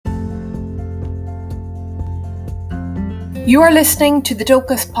You are listening to the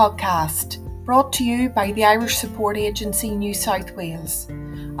DOCUS podcast, brought to you by the Irish Support Agency New South Wales,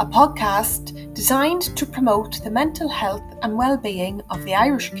 a podcast designed to promote the mental health and well-being of the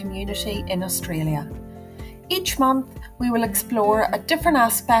Irish community in Australia. Each month, we will explore a different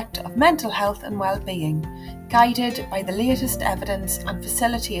aspect of mental health and well-being, guided by the latest evidence and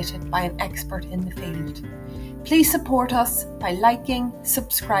facilitated by an expert in the field. Please support us by liking,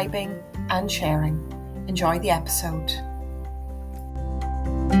 subscribing and sharing. Enjoy the episode.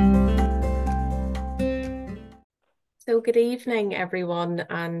 So good evening everyone,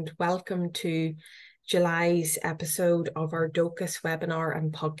 and welcome to July's episode of our DOCUS webinar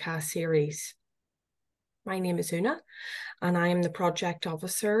and podcast series. My name is Una and I am the project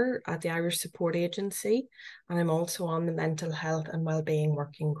officer at the Irish Support Agency, and I'm also on the Mental Health and Wellbeing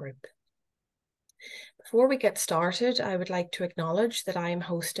Working Group. Before we get started, I would like to acknowledge that I am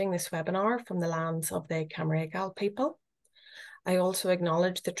hosting this webinar from the lands of the Camaragal people. I also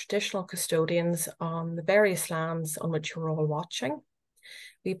acknowledge the traditional custodians on the various lands on which you're all watching.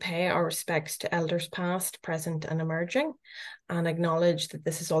 We pay our respects to elders past, present and emerging, and acknowledge that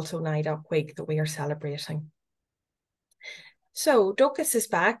this is also NIDOC Week that we are celebrating. So DOCUS is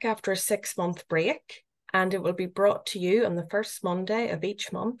back after a 6-month break, and it will be brought to you on the first Monday of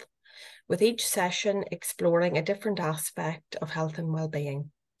each month, with each session exploring a different aspect of health and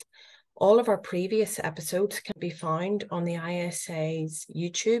well-being. All of our previous episodes can be found on the ISA's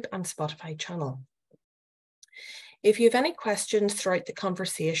YouTube and Spotify channel. If you have any questions throughout the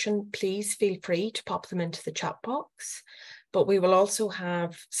conversation, please feel free to pop them into the chat box, but we will also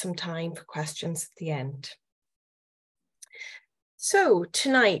have some time for questions at the end. So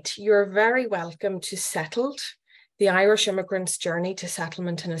tonight, you're very welcome to Settled, the Irish Emigrant's Journey to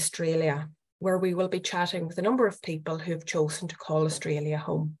Settlement in Australia, where we will be chatting with a number of people who have chosen to call Australia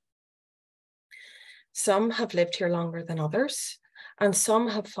home. Some have lived here longer than others, and some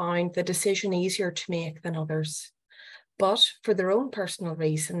have found the decision easier to make than others. But for their own personal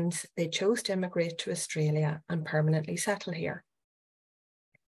reasons, they chose to immigrate to Australia and permanently settle here.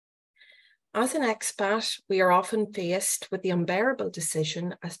 As an expat, we are often faced with the unbearable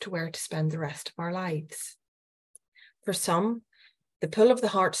decision as to where to spend the rest of our lives. For some, the pull of the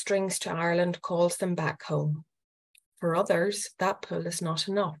heartstrings to Ireland calls them back home. For others, that pull is not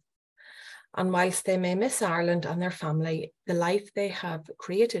enough. And whilst they may miss Ireland and their family, the life they have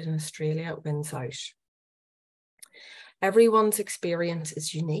created in Australia wins out. Everyone's experience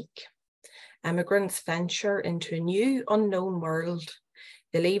is unique. Emigrants venture into a new, unknown world.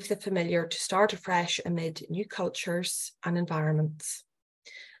 They leave the familiar to start afresh amid new cultures and environments.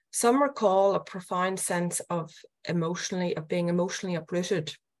 Some recall a profound sense of being emotionally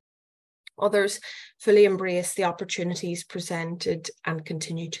uprooted. Others fully embrace the opportunities presented and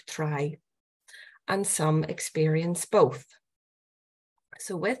continue to thrive. And some experience both.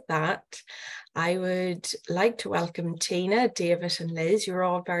 So with that, I would like to welcome Tina, David and Liz. You're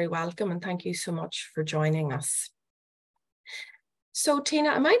all very welcome and thank you so much for joining us. So Tina,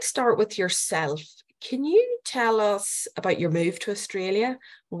 I might start with yourself. Can you tell us about your move to Australia,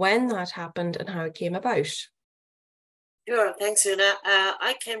 when that happened and how it came about? Sure, thanks Una.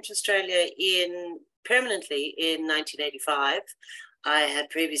 I came to Australia permanently in 1985. I had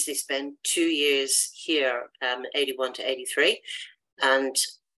previously spent 2 years here, 81 to 83, and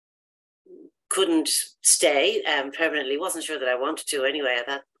couldn't stay permanently. Wasn't sure that I wanted to anyway at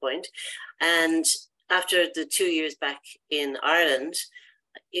that point. And after the 2 years back in Ireland,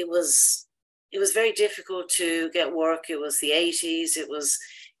 it was very difficult to get work. It was the 80s. It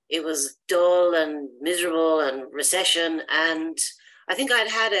was dull and miserable and recession. And I think I'd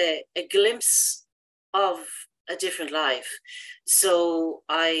had a glimpse of a different life. So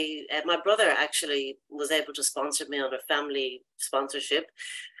my brother actually was able to sponsor me on a family sponsorship.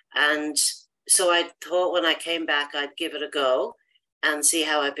 And so I thought when I came back, I'd give it a go and see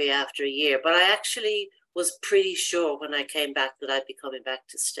how I'd be after a year. But I actually was pretty sure when I came back that I'd be coming back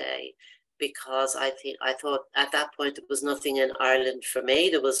to stay, because I thought at that point there was nothing in Ireland for me.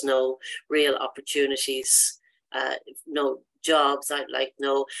 There was no real opportunities, no jobs. And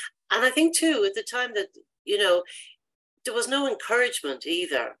I think too at the time that, there was no encouragement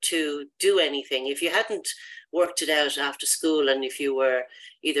either to do anything. If you hadn't worked it out after school, and if you were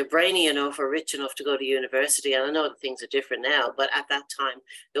either brainy enough or rich enough to go to university, and I know that things are different now, but at that time,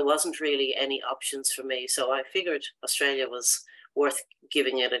 there wasn't really any options for me. So I figured Australia was worth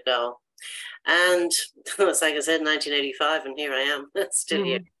giving it a go. And it's like I said, 1985, and here I am, still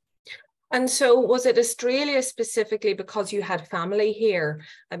here. And so was it Australia specifically because you had family here?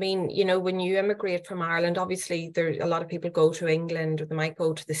 I mean, when you immigrate from Ireland, obviously a lot of people go to England or they might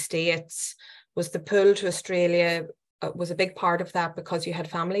go to the States. Was the pull to Australia was a big part of that because you had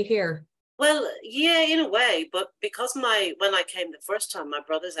family here? Well, yeah, in a way, but because when I came the first time, my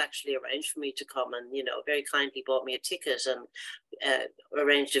brothers actually arranged for me to come, and very kindly bought me a ticket and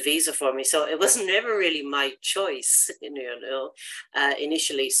arranged a visa for me. So it was never really my choice,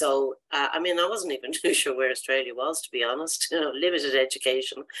 initially. So I mean, I wasn't even too sure where Australia was, to be honest. Limited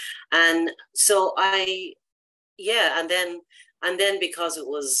education, and so yeah, and then because it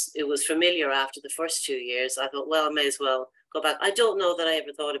was familiar after the first 2 years, I thought, well, I may as well go back. I don't know that I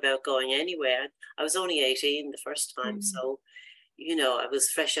ever thought about going anywhere. I was only 18 the first time, so I was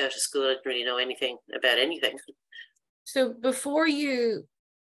fresh out of school. I didn't really know anything about anything. So before you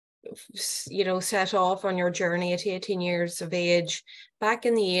set off on your journey at 18 years of age, back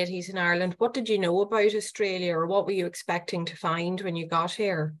in the 80s in Ireland, what did you know about Australia, or what were you expecting to find when you got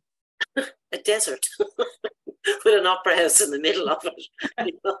here? A desert with an opera house in the middle of it.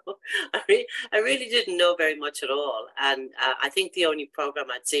 I really didn't know very much at all. And I think the only program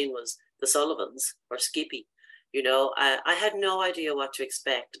I'd seen was The Sullivans or Skippy. I had no idea what to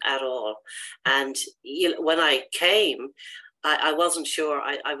expect at all. And when I came, I wasn't sure.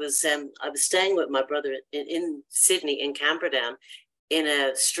 I was staying with my brother in Sydney, in Camperdown, in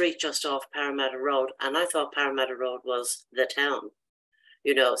a street just off Parramatta Road. And I thought Parramatta Road was the town.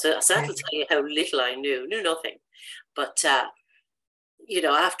 So that'll tell you how little I knew nothing. But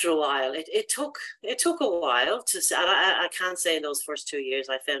after a while, it took a while to. I can't say in those first 2 years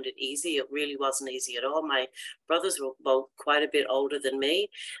I found it easy. It really wasn't easy at all. My brothers were both quite a bit older than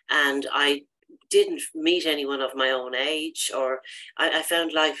me, and I didn't meet anyone of my own age, or I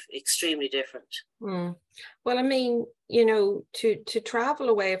found life extremely different. Well, I mean, to travel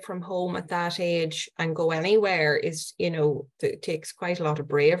away from home at that age and go anywhere is, it takes quite a lot of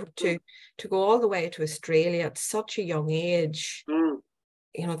bravery to go all the way to Australia at such a young age.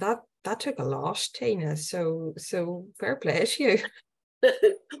 That took a lot, Tina. So fair play to you.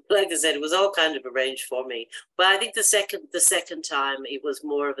 Like I said, it was all kind of arranged for me. But I think the second time, it was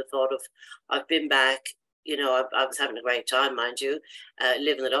more of a thought of, I've been back. I was having a great time, mind you,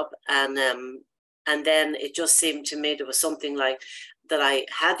 living it up, and then it just seemed to me there was something like that I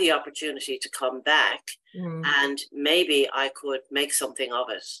had the opportunity to come back, and maybe I could make something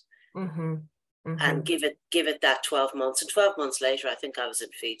of it. And give it that 12 months. And 12 months later, I think I was in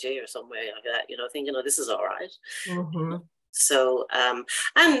Fiji or somewhere like that, thinking, this is all right. So, and,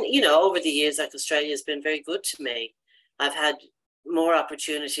 over the years, like, Australia has been very good to me. I've had more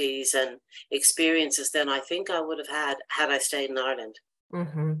opportunities and experiences than I think I would have had I stayed in Ireland.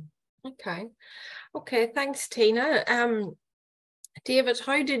 Okay. Thanks, Tina. David,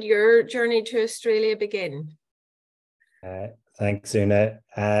 how did your journey to Australia begin? Thanks, Una.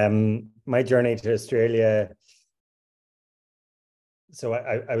 My journey to Australia. So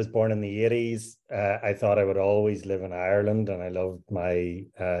I was born in the 80s. I thought I would always live in Ireland, and I loved my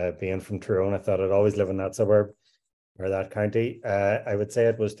being from Tyrone. I thought I'd always live in that suburb or that county. I would say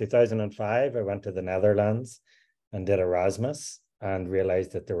it was 2005. I went to the Netherlands and did Erasmus and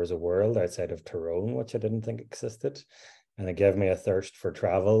realized that there was a world outside of Tyrone, which I didn't think existed. And it gave me a thirst for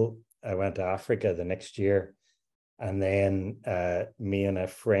travel. I went to Africa the next year. And then me and a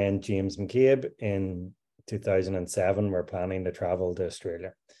friend, James McCabe, in 2007, were planning to travel to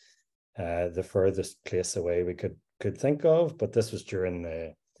Australia, the furthest place away we could think of. But this was during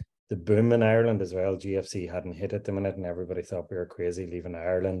the boom in Ireland as well. GFC hadn't hit at the minute, and everybody thought we were crazy leaving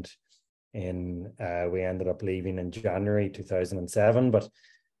Ireland. We ended up leaving in January 2007. But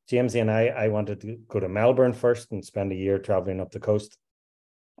Jamesy and I wanted to go to Melbourne first and spend a year traveling up the coast,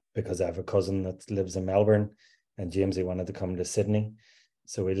 because I have a cousin that lives in Melbourne, and Jamesy wanted to come to Sydney.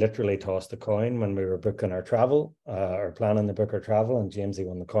 So we literally tossed a coin when we were booking our travel, or planning to book our travel, and Jamesy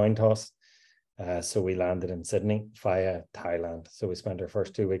won the coin toss. So we landed in Sydney via Thailand. So we spent our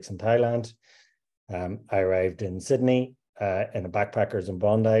first 2 weeks in Thailand. I arrived in Sydney in a backpackers in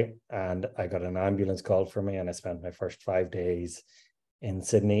Bondi, and I got an ambulance called for me, and I spent my first 5 days in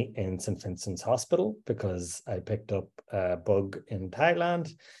Sydney in St. Vincent's Hospital because I picked up a bug in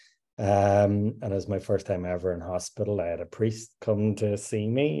Thailand. And it was my first time ever in hospital. I had a priest come to see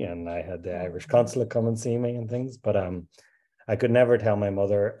me, and I had the Irish consulate come and see me and things. But I could never tell my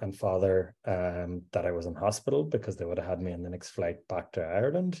mother and father that I was in hospital, because they would have had me on the next flight back to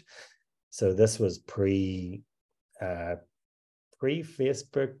Ireland. So this was pre-Facebook,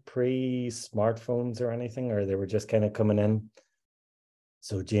 pre-smartphones or anything, or they were just kind of coming in.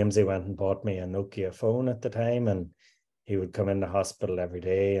 So Jamesy went and bought me a Nokia phone at the time, and he would come into hospital every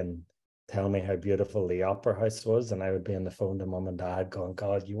day and tell me how beautiful the Opera House was, and I would be on the phone to mum and dad going,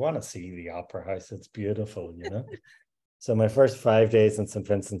 God, you want to see the Opera House? It's beautiful, So my first 5 days in St.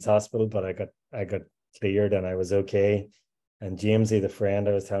 Vincent's Hospital, but I got cleared and I was okay. And Jamesy, the friend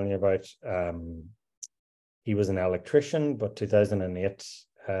I was telling you about, he was an electrician, but 2008,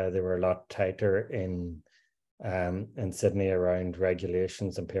 they were a lot tighter in Sydney around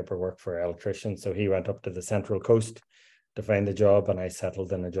regulations and paperwork for electricians. So he went up to the Central Coast to find a job, and I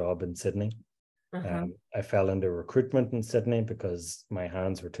settled in a job in Sydney. I fell into recruitment in Sydney because my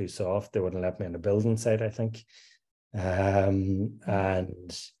hands were too soft. They wouldn't let me in a building site, I think.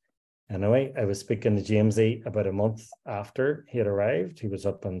 And anyway, I was speaking to Jamesy about a month after he had arrived. He was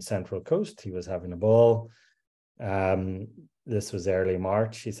up on Central Coast. He was having a ball. This was early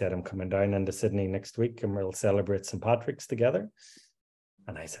March. He said, I'm coming down into Sydney next week and we'll celebrate St. Patrick's together.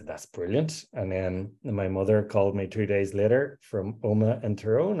 And I said, that's brilliant. And then my mother called me 2 days later from Oma in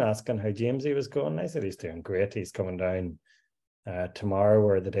Tyrone asking how Jamesy was going. I said, he's doing great. He's coming down tomorrow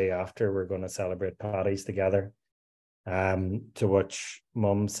or the day after. We're going to celebrate Paddy's together. To which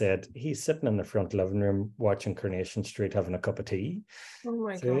Mum said, he's sitting in the front living room watching Coronation Street having a cup of tea. Oh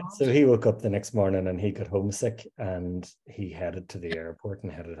my God. So he woke up the next morning and he got homesick and he headed to the airport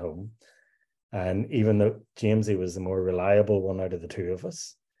and headed home. And even though Jamesy was the more reliable one out of the two of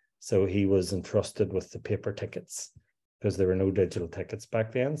us, so he was entrusted with the paper tickets because there were no digital tickets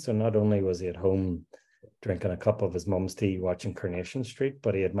back then. So not only was he at home drinking a cup of his mum's tea watching Coronation Street,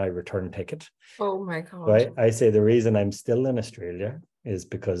 but he had my return ticket. Oh my God. So I say the reason I'm still in Australia is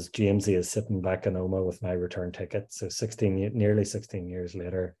because Jamesy is sitting back in Oma with my return ticket. So nearly 16 years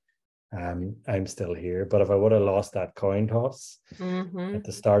later, I'm still here. But if I would have lost that coin toss at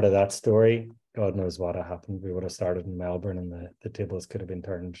the start of that story, God knows what had happened. We would have started in Melbourne and the tables could have been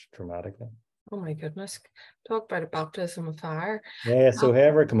turned dramatically. Oh my goodness. Talk about a baptism of fire. Yeah, so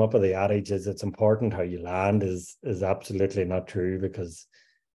whoever come up with the adage is it's important how you land is absolutely not true, because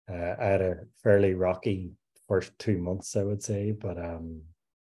I had a fairly rocky first 2 months, I would say, but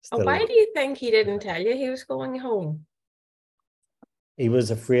still. Why do you think he didn't tell you he was going home? He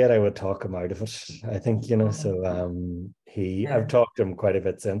was afraid I would talk him out of it, I think, so I've talked to him quite a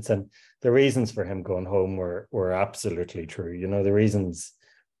bit since, and the reasons for him going home were absolutely true. The reasons.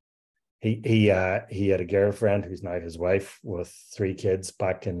 He had a girlfriend who's now his wife with 3 kids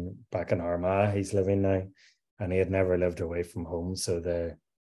back in Armagh. He's living now, and he had never lived away from home. So the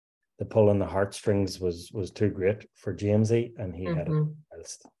pull on the heartstrings was too great for Jamesy, and he had it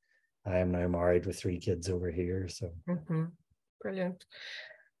whilst I am now married with 3 kids over here. So brilliant,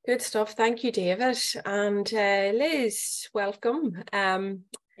 good stuff. Thank you, David. And Liz, welcome.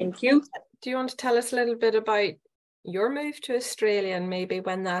 Thank you. Do you want to tell us a little bit about your move to Australia and maybe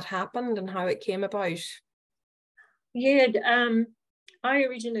when that happened and how it came about? Yeah, I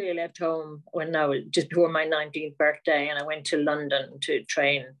originally left home just before my 19th birthday, and I went to London to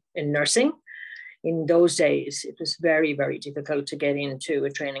train in nursing. In those days, it was very, very difficult to get into a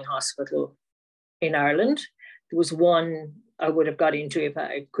training hospital in Ireland. There was one I would have got into if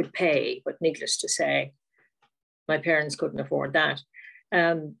I could pay, but needless to say, my parents couldn't afford that.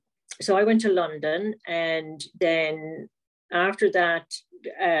 So I went to London, and then after that,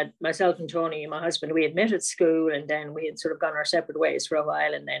 myself and Tony, my husband, we had met at school, and then we had sort of gone our separate ways for a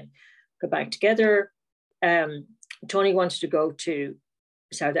while and then got back together. Tony wanted to go to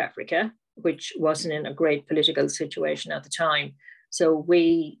South Africa, which wasn't in a great political situation at the time. So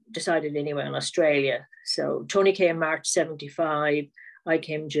we decided anyway on Australia. So Tony came March 75, I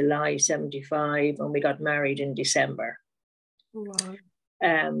came July 75, and we got married in December. Wow.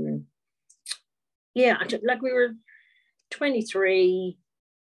 We were 23,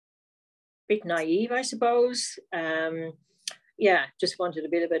 bit naive, I suppose. Just wanted a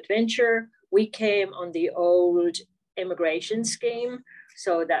bit of adventure. We came on the old immigration scheme,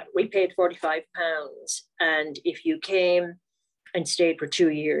 so that we paid £45, and if you came and stayed for 2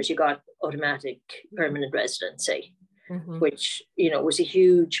 years, you got automatic permanent residency, which was a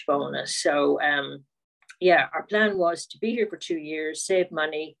huge bonus. So our plan was to be here for 2 years, save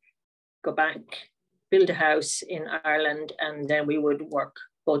money, go back, build a house in Ireland, and then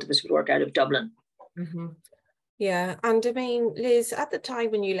both of us would work out of Dublin. Yeah, and I mean, Liz, at the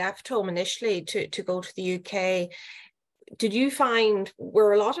time when you left home initially to go to the UK, did you find,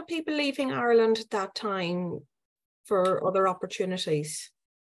 were a lot of people leaving Ireland at that time for other opportunities?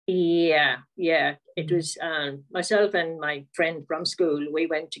 Yeah. It was myself and my friend from school, we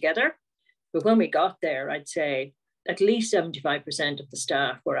went together. But when we got there, I'd say at least 75% of the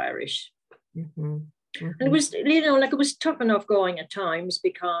staff were Irish. And it was, it was tough enough going at times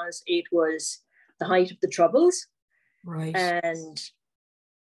because it was the height of the Troubles. Right. And,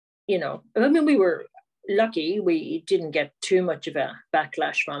 we were lucky we didn't get too much of a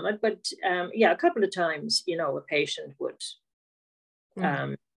backlash from it. But a couple of times, a patient would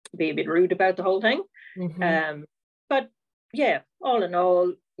be a bit rude about the whole thing. But yeah, all in all,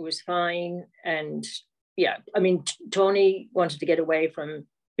 it was fine. And yeah, I mean, Tony wanted to get away from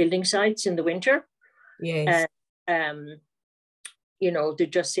building sites in the winter. Yes. And, you know, there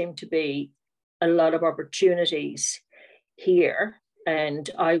just seemed to be a lot of opportunities here. And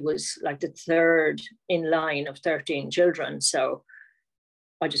I was like the third in line of 13 children. So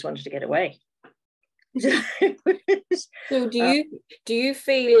I just wanted to get away. So do you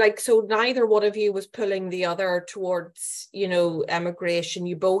feel like, so neither one of you was pulling the other towards, you know, emigration?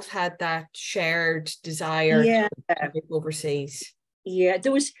 You both had that shared desire to live overseas? Yeah,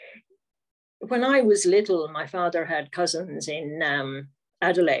 there was, when I was little, my father had cousins in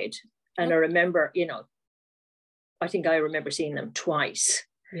Adelaide, and I remember, you know, I think I remember seeing them twice.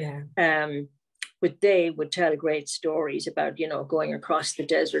 Yeah. But they would tell great stories about, you know, going across the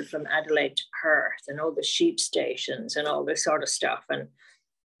desert from Adelaide to Perth and all the sheep stations and all this sort of stuff.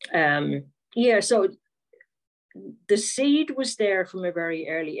 And yeah, so the seed was there from a very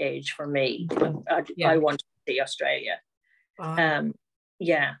early age for me. I wanted to see Australia.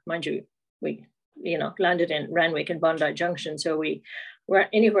 Yeah, mind you, we, you know, landed in Randwick and Bondi Junction, so we weren't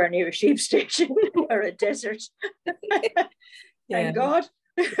anywhere near a sheep station or a desert. Thank God.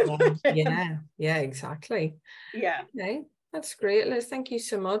 Yeah, exactly. Yeah. Okay, that's great, Liz. Thank you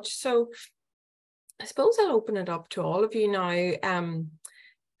so much. So I suppose I'll open it up to all of you now.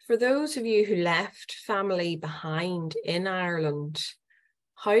 For those of you who left family behind in Ireland,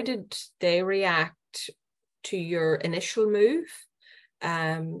 how did they react to your initial move?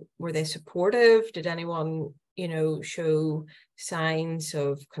 Were they supportive? Did anyone, you know, show signs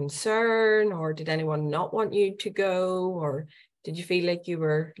of concern, or did anyone not want you to go, or did you feel like you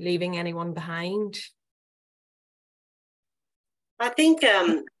were leaving anyone behind? I think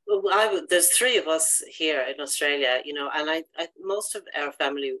there's three of us here in Australia, you know, and I most of our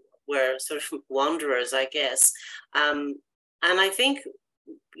family were sort of wanderers, I guess. And I think,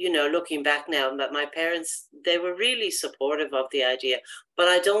 you know, looking back now, that my parents, they were really supportive of the idea, but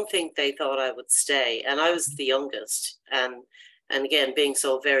I don't think they thought I would stay. And I was the youngest. And again, being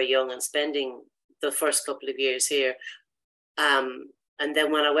so very young and spending the first couple of years here. And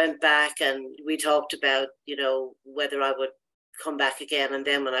then when I went back and we talked about, you know, whether I would come back again. And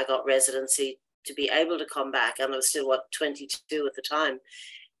then when I got residency to be able to come back, and I was still, 22 at the time,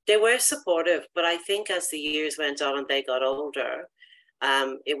 they were supportive. But I think as the years went on and they got older,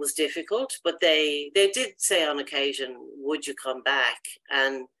 it was difficult. But they did say on occasion, would you come back?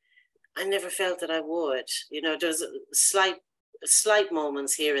 And I never felt that I would. You know, there's slight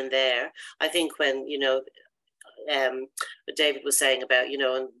moments here and there. I think when, you know, David was saying about, you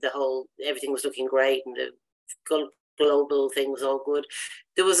know, and the whole, everything was looking great and the global thing was all good,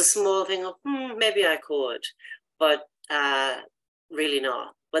 there was a small thing of maybe I could, but really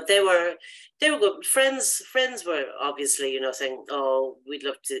not. But they were good friends. Friends were obviously, you know, saying, oh, we'd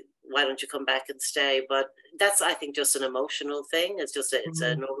love to, why don't you come back and stay? But that's, I think, just an emotional thing. It's just it's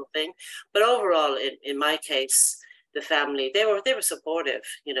a normal thing. But overall, in my case, the family, they were supportive,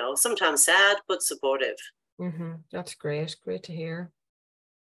 you know, sometimes sad but supportive. That's great to hear.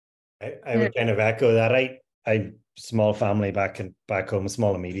 I would kind of echo that. I small family back home,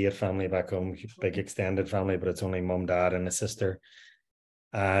 small immediate family back home, big extended family, but it's only mum, dad, and a sister.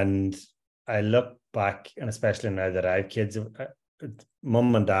 And I look back, and especially now that I have kids,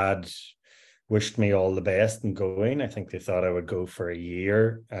 mum and dad wished me all the best in going. I think they thought I would go for a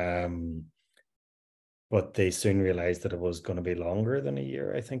year, but they soon realized that it was going to be longer than a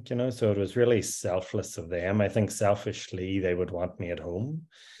year, I think, you know. So it was really selfless of them. I think selfishly they would want me at home.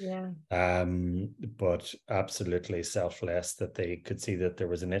 Yeah. But absolutely selfless that they could see that there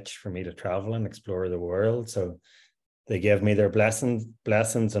was an itch for me to travel and explore the world. So they gave me their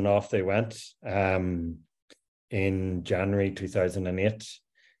blessings, and off they went. In January 2008.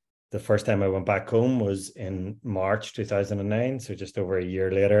 The first time I went back home was in March 2009, so just over a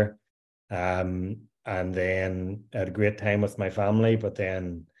year later. And then I had a great time with my family, but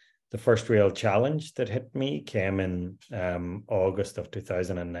then the first real challenge that hit me came in August of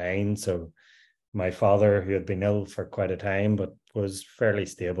 2009. So my father, who had been ill for quite a time, but was fairly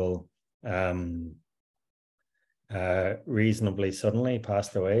stable, reasonably suddenly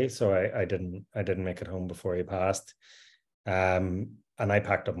passed away. So I didn't make it home before he passed. And I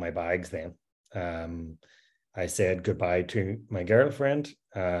packed up my bags then. I said goodbye to my girlfriend,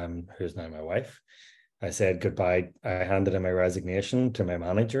 who's now my wife. I said goodbye. I handed in my resignation to my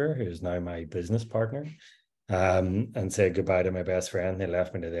manager, who's now my business partner, and said goodbye to my best friend. They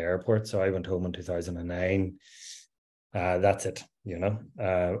left me to the airport. So I went home in 2009. That's it, you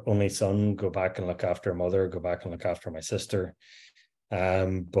know. Only son, go back and look after mother, go back and look after my sister.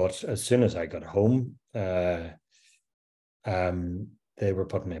 But as soon as I got home, they were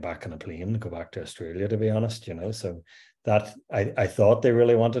putting me back on a plane to go back to Australia, to be honest, you know. So that I thought they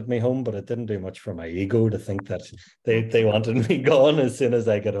really wanted me home, but it didn't do much for my ego to think that they wanted me gone as soon as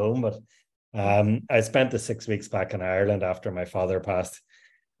I got home. But I spent the 6 weeks back in Ireland after my father passed,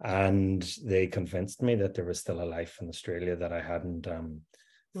 and they convinced me that there was still a life in Australia that I hadn't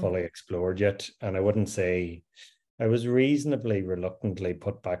fully explored yet. And I wouldn't say I was reasonably reluctantly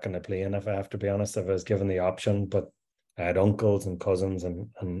put back on a plane, if I have to be honest, if I was given the option. But I had uncles and cousins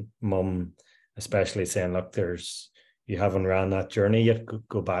and mum especially saying, look, you haven't ran that journey yet,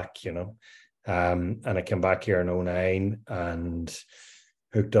 go back, you know. And I came back here in 2009 and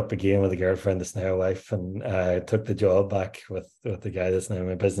hooked up again with a girlfriend that's now a wife, and took the job back with the guy that's now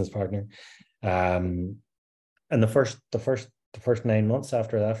my business partner. And the first 9 months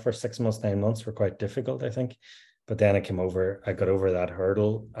after that, first 6 months, 9 months were quite difficult, I think. But then I got over that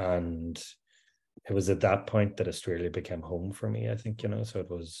hurdle, and it was at that point that Australia became home for me, I think, you know. So it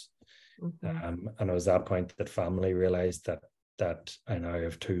was, and it was that point that family realized that I now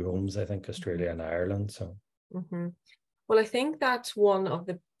have two homes, I think, Australia and Ireland. So. Well, I think that's one of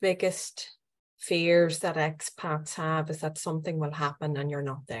the biggest fears that expats have, is that something will happen and you're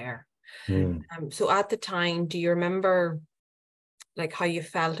not there. So at the time, do you remember like how you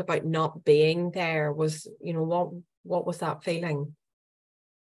felt about not being there? Was, you know, what was that feeling?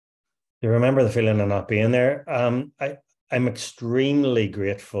 You remember the feeling of not being there? I'm extremely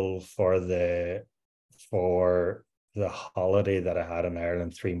grateful for the holiday that I had in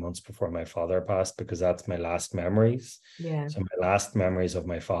Ireland 3 months before my father passed, because that's my last memories. Yeah. So my last memories of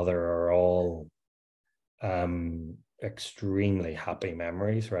my father are all extremely happy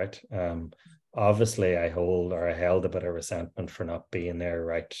memories, right? Obviously I held a bit of resentment for not being there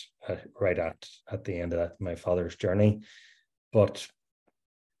right at the end of my father's journey. But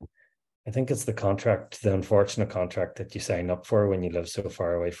I think it's the unfortunate contract that you sign up for when you live so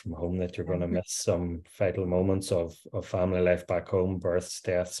far away from home, that you're going to miss some vital moments of family life back home, births,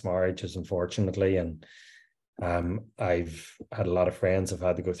 deaths, marriages, unfortunately. And I've had a lot of friends have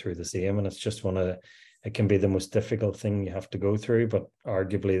had to go through the same, and it's just it can be the most difficult thing you have to go through, but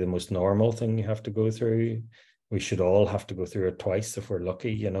arguably the most normal thing you have to go through. We should all have to go through it twice if we're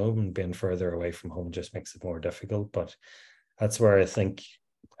lucky, you know, and being further away from home just makes it more difficult. But that's where I think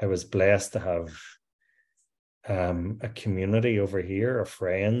I was blessed to have a community over here of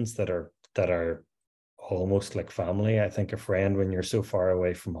friends that are almost like family. I think a friend, when you're so far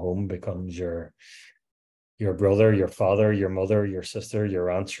away from home, becomes your brother, your father, your mother, your sister, your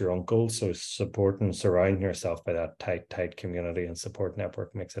aunts, your uncles. So support and surround yourself by that tight community and support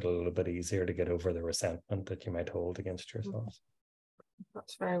network makes it a little bit easier to get over the resentment that you might hold against yourself.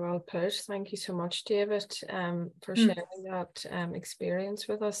 That's very well put. Thank you so much, David, for sharing that experience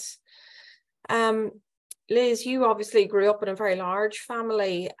with us. Liz, you obviously grew up in a very large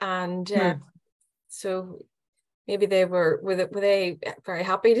family, and so maybe were they very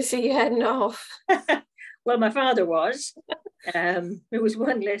happy to see you heading off? Well, my father was. It was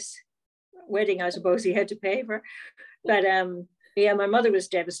one less wedding, I suppose, he had to pay for. But yeah, my mother was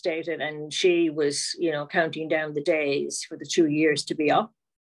devastated, and she was, you know, counting down the days for the 2 years to be up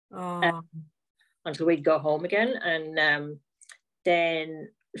until we'd go home again. And then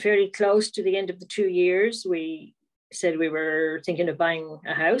fairly close to the end of the 2 years, we said we were thinking of buying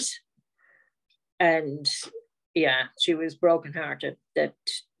a house. And yeah, she was brokenhearted that,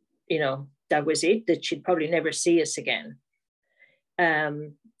 you know, that was it, that she'd probably never see us again.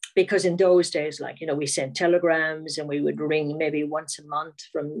 Because in those days, like, you know, we sent telegrams and we would ring maybe once a month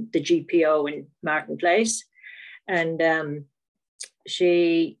from the GPO in Martin Place. And my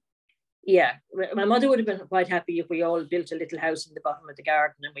mother would have been quite happy if we all built a little house in the bottom of the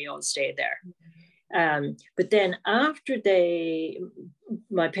garden and we all stayed there. But then after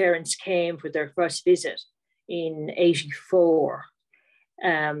my parents came for their first visit in 1984,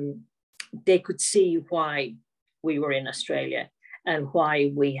 they could see why we were in Australia and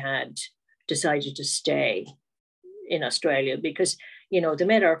why we had decided to stay in Australia, because, you know, they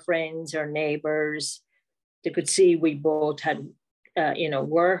met our friends, our neighbors. They could see we both had, you know,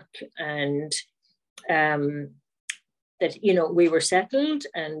 work, and that, you know, we were settled,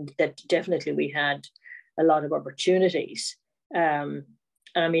 and that definitely we had a lot of opportunities. I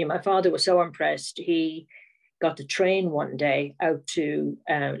mean, my father was so impressed. He got the train one day out to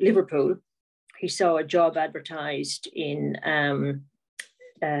Liverpool. He saw a job advertised in,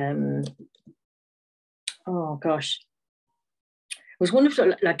 oh gosh, it was one of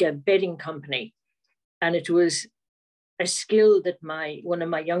like a bedding company, and it was a skill that one of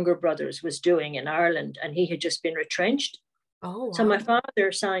my younger brothers was doing in Ireland, and he had just been retrenched. Oh, wow. So my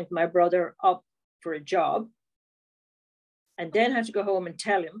father signed my brother up for a job, and then had to go home and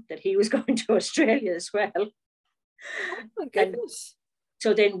tell him that he was going to Australia as well. Oh my And goodness.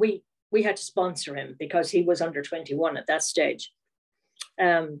 so then we had to sponsor him because he was under 21 at that stage.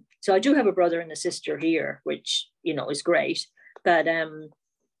 So I do have a brother and a sister here, which, you know, is great. But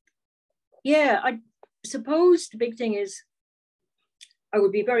yeah, I suppose the big thing is I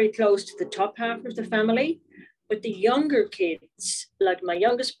would be very close to the top half of the family, but the younger kids, like my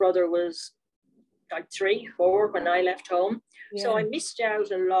youngest brother was like 3, 4 when I left home. Yeah. So I missed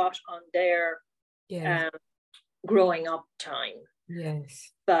out a lot on their Yeah. growing up time.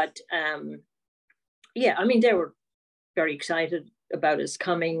 Yes. But yeah, I mean, they were very excited about us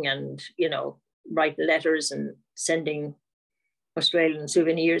coming and, you know, write letters and sending Australian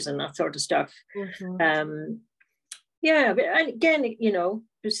souvenirs and that sort of stuff. Mm-hmm. Yeah, but again, you know,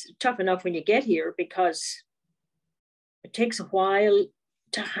 it's tough enough when you get here because it takes a while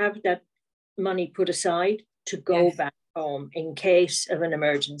to have that money put aside to go Yes. back home in case of an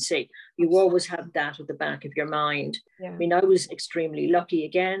emergency. You always have that at the back of your mind. Yeah. I mean, I was extremely lucky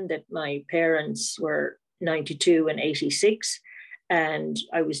again that my parents were 92 and 86, and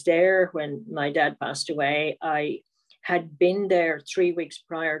I was there when my dad passed away. I had been there 3 weeks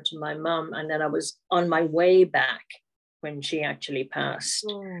prior to my mum, and then I was on my way back when she actually passed.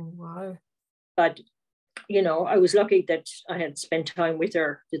 Oh, wow. But, you know, I was lucky that I had spent time with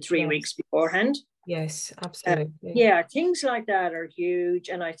her the 3 Yes. weeks beforehand. Yes, absolutely. Yeah, things like that are huge.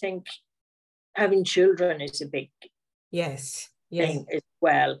 And I think having children is a big Yes. thing as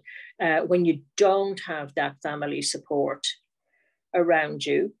well. When you don't have that family support around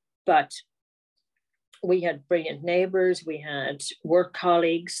you. But we had brilliant neighbors, we had work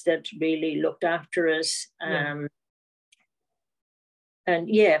colleagues that really looked after us. And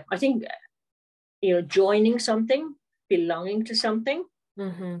yeah, I think, you know, joining something, belonging to something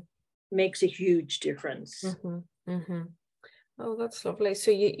makes a huge difference. Oh, that's lovely.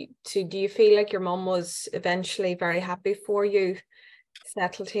 So do you feel like your mum was eventually very happy for you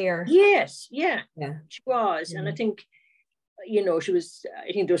settled here? Yes, yeah, Yeah. she was. And I think, you know, she was,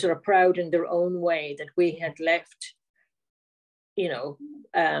 I think they were sort of proud in their own way that we had left, you know,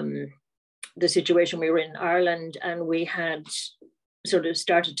 the situation we were in Ireland, and we had sort of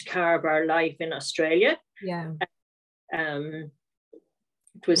started to carve our life in Australia. Yeah.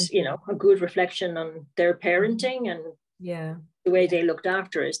 It was, you know, a good reflection on their parenting and the way they looked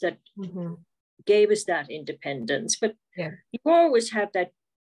after us that gave us that independence. But you always have that.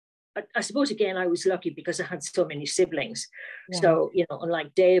 I suppose, again, I was lucky because I had so many siblings. So, you know,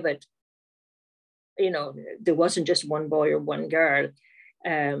 unlike David, you know, there wasn't just one boy or one girl.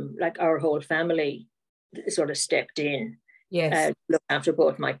 Like our whole family sort of stepped in. Yes. Look after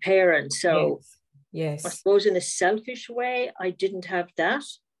both my parents. So yes. I suppose in a selfish way, I didn't have that.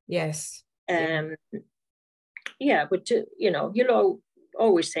 Yes. Yeah, but you know, you'll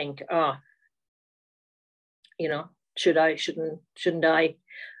always think, you know, should I, shouldn't I?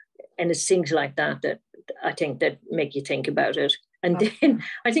 And it's things like that that I think that make you think about it. And then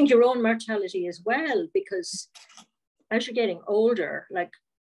I think your own mortality as well, because as you're getting older, like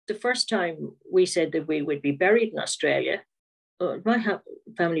the first time we said that we would be buried in Australia, my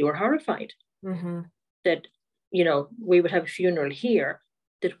family were horrified that, you know, we would have a funeral here,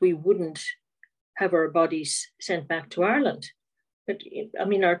 that we wouldn't have our bodies sent back to Ireland. But I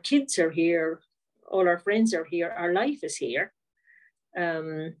mean, our kids are here, all our friends are here, our life is here.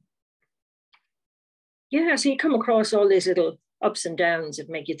 Yeah, so you come across all these little ups and downs that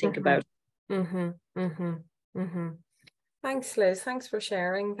make you think about. Thanks, Liz. Thanks for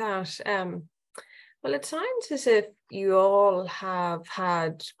sharing that. Well, it sounds as if you all have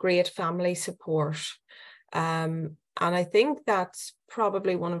had great family support. And I think that's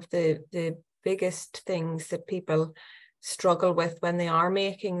probably one of the biggest things that people struggle with when they are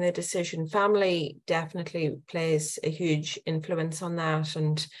making the decision. Family definitely plays a huge influence on that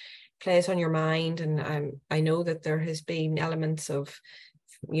and plays on your mind. And I know that there has been elements of,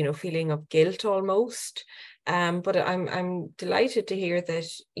 you know, feeling of guilt almost. But I'm delighted to hear that,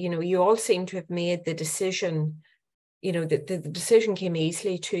 you know, you all seem to have made the decision, you know, that the decision came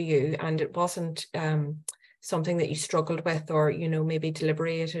easily to you, and it wasn't something that you struggled with, or, you know, maybe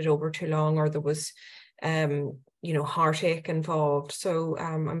deliberated over too long, or there was, you know, heartache involved. So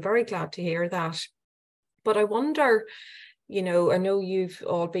I'm very glad to hear that. But I wonder, you know, I know you've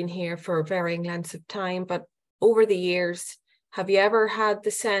all been here for varying lengths of time, but over the years, have you ever had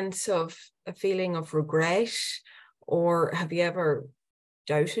the sense of a feeling of regret, or have you ever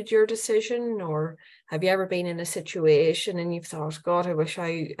doubted your decision, or have you ever been in a situation and you've thought, God, I wish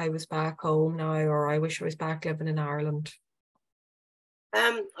I was back home now, or I wish I was back living in Ireland?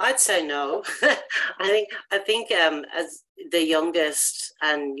 I'd say no. I think as the youngest,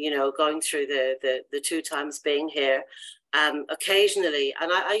 and going through the two times being here, occasionally,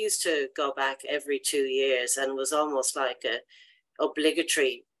 and I used to go back every 2 years, and it was almost like a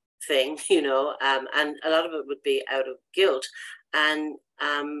obligatory thing, and a lot of it would be out of guilt, and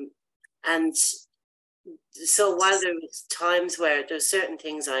so while there was times where there's certain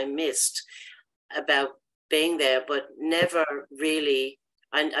things I missed about being there, but never really.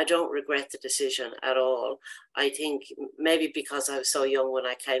 I don't regret the decision at all. I think maybe because I was so young when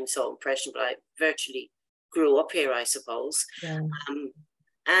I came, so impressionable, I virtually grew up here, I suppose. Yeah.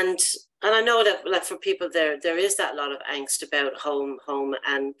 And I know that, like, for people there is that lot of angst about home,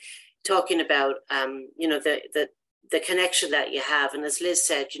 and talking about the connection that you have. And as Liz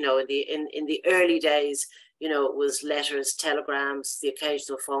said, in the early days, it was letters, telegrams, the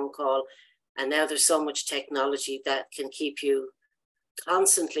occasional phone call, and now there's so much technology that can keep you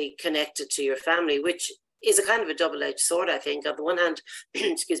constantly connected to your family, which is a kind of a double-edged sword, I think. On the one hand,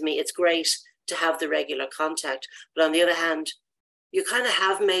 excuse me, it's great to have the regular contact, but on the other hand, you kind of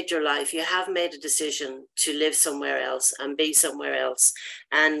have made your life, you have made a decision to live somewhere else and be somewhere else.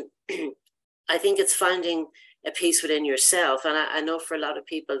 And I think it's finding a peace within yourself. And I know for a lot of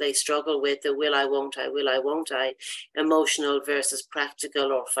people, they struggle with the will I, won't I, emotional versus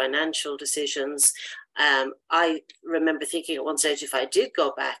practical or financial decisions. I remember thinking at one stage, if I did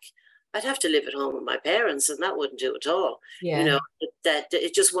go back, I'd have to live at home with my parents, and that wouldn't do at all. Yeah. That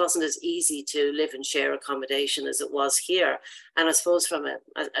it just wasn't as easy to live and share accommodation as it was here. And I suppose from a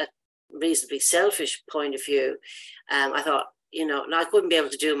reasonably selfish point of view, I thought, I couldn't be able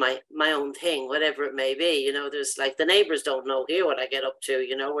to do my own thing, whatever it may be. There's like the neighbors don't know here what I get up to,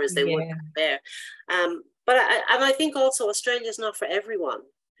 whereas they would there. But I think also Australia's not for everyone.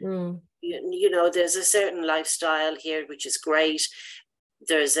 Mm. There's a certain lifestyle here which is great.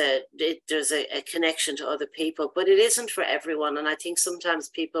 There's a connection to other people, but it isn't for everyone. And I think sometimes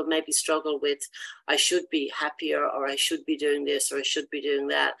people maybe struggle with, I should be happier, or I should be doing this, or I should be doing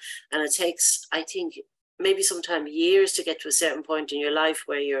that. And it takes, I think, maybe sometimes years to get to a certain point in your life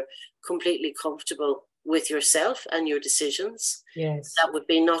where you're completely comfortable with yourself and your decisions. Yes. That would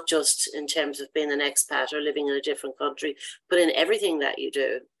be not just in terms of being an expat or living in a different country, but in everything that you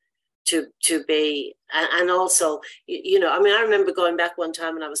do. To be, and also, I remember going back one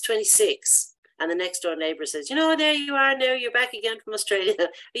time when I was 26, and the next door neighbor says, there you are now, you're back again from Australia. Are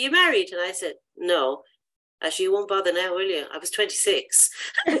you married? And I said, no. Actually, you won't bother now, will you? I was 26.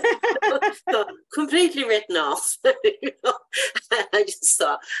 So, completely written off. I just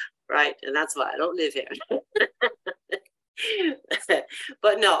thought, right, and that's why I don't live here.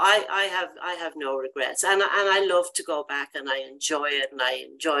 But no, I have no regrets, and I love to go back, and I enjoy it, and I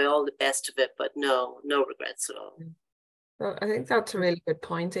enjoy all the best of it, but no regrets at all. Well, I think that's a really good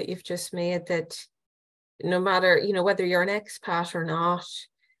point that you've just made, that no matter, whether you're an expat or not,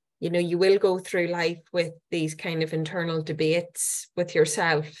 you will go through life with these kind of internal debates with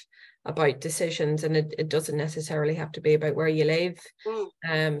yourself about decisions, and it doesn't necessarily have to be about where you live.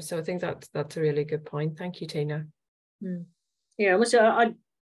 So I think that's a really good point. Thank you, Tina. Yeah, I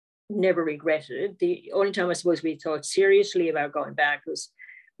never regretted it. The only time I suppose we thought seriously about going back was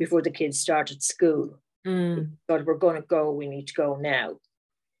before the kids started school. We thought, we're going to go, we need to go now.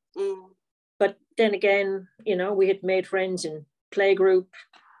 But then again, we had made friends in playgroup,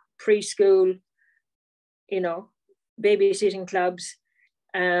 preschool, babysitting clubs.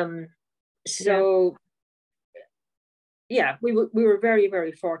 So we were very,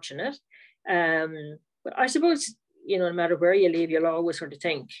 very fortunate. But I suppose, no matter where you live, you'll always sort of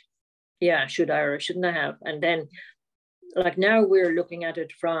think, should I or shouldn't I have? And then, like, now we're looking at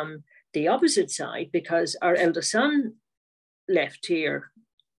it from the opposite side, because our eldest son left here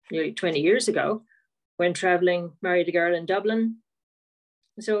nearly 20 years ago, went traveling, married a girl in Dublin.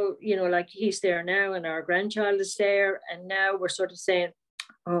 So, like, he's there now, and our grandchild is there. And now we're sort of saying,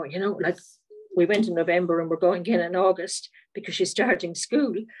 oh, like, we went in November and we're going again in August because she's starting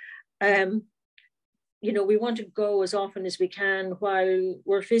school. We want to go as often as we can while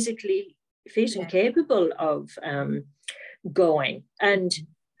we're physically fit and capable of going. And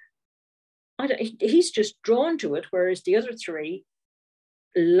he's just drawn to it, whereas the other three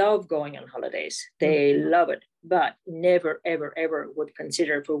love going on holidays. They love it, but never, ever, ever would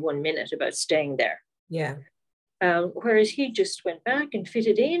consider for 1 minute about staying there. Yeah. Whereas he just went back and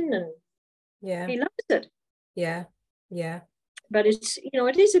fitted in, and he loves it. Yeah. Yeah. But it's,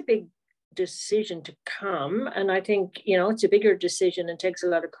 it is a big decision to come. And I think, it's a bigger decision and takes a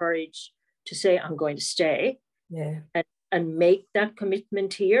lot of courage to say, I'm going to stay. Yeah. And make that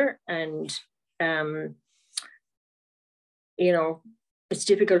commitment here. And, it's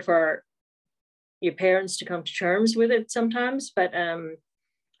difficult for your parents to come to terms with it sometimes. But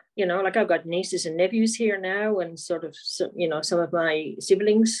you know, like I've got nieces and nephews here now, and sort of, you know, some of my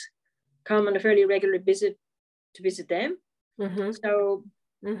siblings come on a fairly regular visit to visit them. So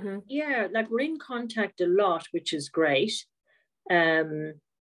yeah, like we're in contact a lot, which is great. And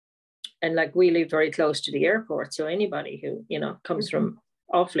like we live very close to the airport, so anybody who, you know, comes from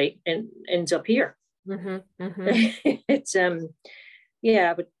Offaly and ends up here. It's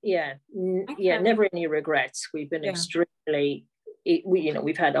yeah, but yeah, yeah, never any regrets. We've been extremely, you know,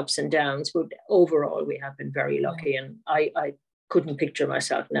 we've had ups and downs, but overall we have been very lucky, and I couldn't picture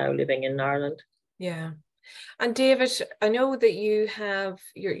myself now living in Ireland. Yeah. And David, I know that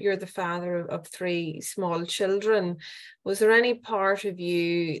you're the father of 3 small children. Was there any part of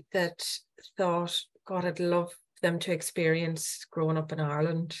you that thought, God, I'd love them to experience growing up in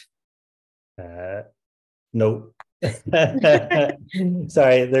Ireland? No.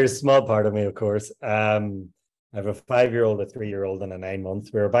 Sorry, there's a small part of me, of course. I have a 5-year-old, a 3-year-old, and a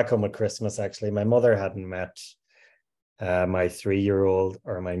 9-month. We were back home at Christmas, actually. My mother hadn't met my 3-year-old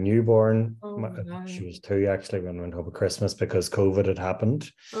or my newborn. She was 2 actually when we went home at Christmas, because COVID had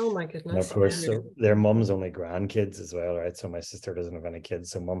happened. Oh my goodness. And of course, so their mum's only grandkids as well, right? So my sister doesn't have any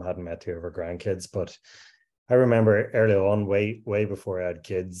kids, so mum hadn't met 2 of her grandkids. But I remember early on, way before I had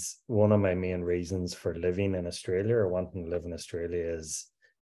kids, one of my main reasons for living in Australia or wanting to live in Australia is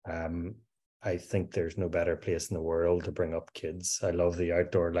I think there's no better place in the world to bring up kids. I love the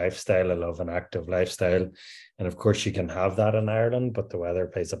outdoor lifestyle. I love an active lifestyle. And of course you can have that in Ireland, but the weather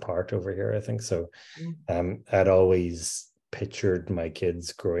plays a part over here, I think. So I'd always pictured my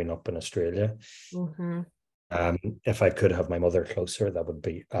kids growing up in Australia. If I could have my mother closer, that would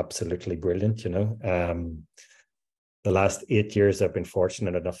be absolutely brilliant, you know. The last 8 years, I've been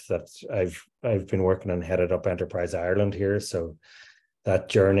fortunate enough that I've been working and headed up Enterprise Ireland here. So that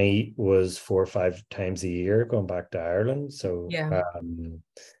journey was 4 or 5 times a year going back to Ireland. So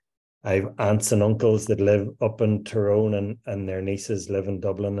I have aunts and uncles that live up in Tyrone, and their nieces live in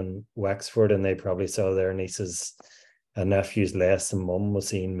Dublin and Wexford, and they probably saw their nieces and nephews less than mum was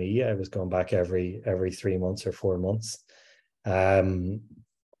seeing me. I was going back every 3 months or 4 months.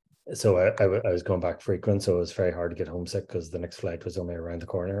 So I was going back frequent, so it was very hard to get homesick because the next flight was only around the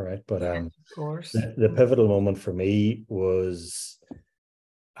corner, right? But of course, the pivotal moment for me was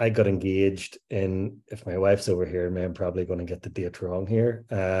I got engaged in, if my wife's over here, I'm probably going to get the date wrong here.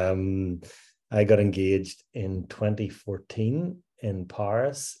 I got engaged in 2014 in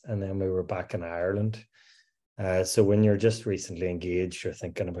Paris, and then we were back in Ireland. So when you're just recently engaged, you're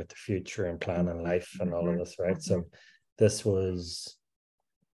thinking about the future and planning life and all of this, right? So this was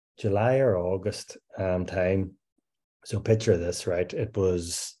July or August time. So picture this, right? It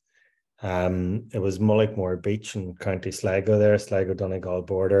was Mullickmore Beach in County Sligo there, Sligo-Donegal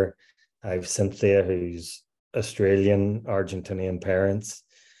border. I have Cynthia, who's Australian, Argentinian parents.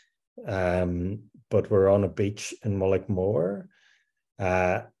 But we're on a beach in Mullickmore.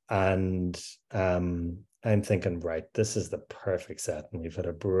 And I'm thinking, right, this is the perfect setting. We've had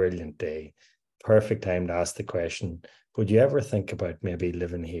a brilliant day. Perfect time to ask the question, would you ever think about maybe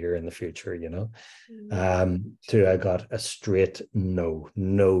living here in the future, you know? I got a straight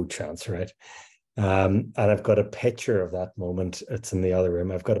no chance, right? And I've got a picture of that moment. It's in the other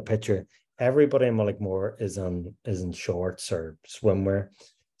room. I've got a picture. Everybody in Mullickmore is in shorts or swimwear.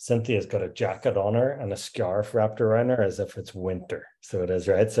 Cynthia's got a jacket on her and a scarf wrapped around her as if it's winter. So it is,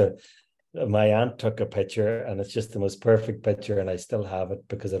 right? So my aunt took a picture, and it's just the most perfect picture, and I still have it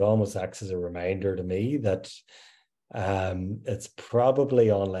because it almost acts as a reminder to me that it's probably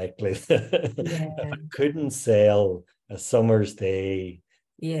unlikely if I couldn't sail a summer's day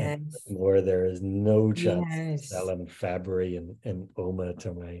where there is no chance of selling February in Oma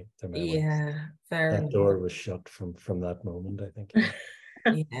to my that door was shut from that moment, I think.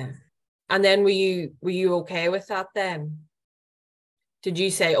 Yeah. And then were you okay with that then? Did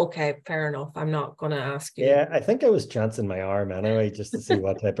you say, okay, fair enough, I'm not going to ask you? Yeah, I think I was chancing my arm anyway, just to see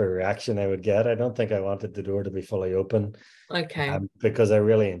what type of reaction I would get. I don't think I wanted the door to be fully open. Okay. Because I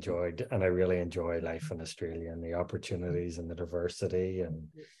really enjoy life in Australia and the opportunities and the diversity. And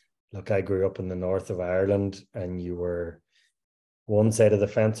look, I grew up in the north of Ireland, and you were one side of the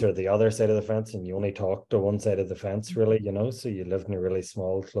fence or the other side of the fence, and you only talked to one side of the fence, really, you know, so you lived in a really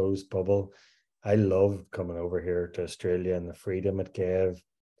small, closed bubble. I loved coming over here to Australia and the freedom it gave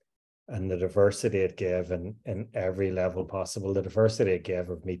and the diversity it gave in every level possible. The diversity it gave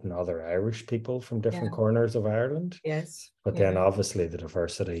of meeting other Irish people from different corners of Ireland. Yes. But then obviously the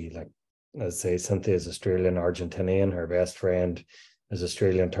diversity, like, as I say, Cynthia is Australian Argentinian, her best friend is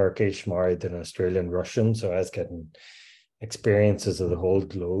Australian Turkish, married to an Australian Russian. So I was getting experiences of the whole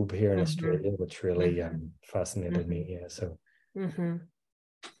globe here in Australia, which really fascinated me. Yeah. So.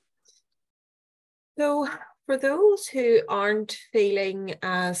 So for those who aren't feeling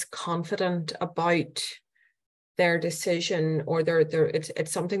as confident about their decision, or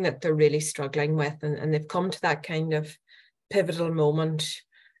it's something that they're really struggling with, and they've come to that kind of pivotal moment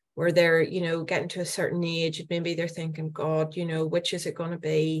where they're, you know, getting to a certain age, maybe they're thinking, God, you know, which is it going to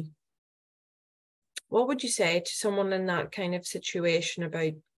be? What would you say to someone in that kind of situation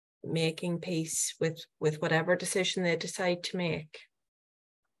about making peace with whatever decision they decide to make?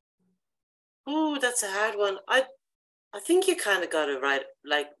 Oh, that's a hard one. I think you kind of got to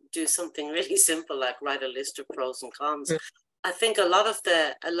do something really simple, like write a list of pros and cons. I think a lot of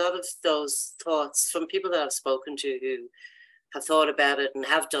those thoughts from people that I've spoken to who have thought about it and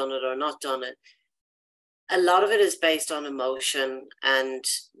have done it or not done it, a lot of it is based on emotion and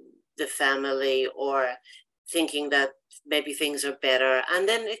the family, or thinking that maybe things are better. And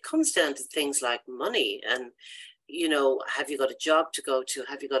then it comes down to things like money and, you know, have you got a job to go to?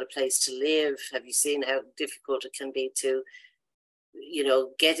 Have you got a place to live? Have you seen how difficult it can be to, you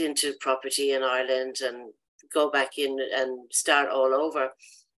know, get into property in Ireland and go back in and start all over?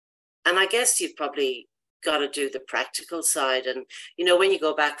 And I guess you've probably got to do the practical side. And, you know, when you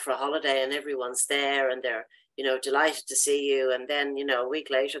go back for a holiday and everyone's there and they're, you know, delighted to see you, and then, you know, a week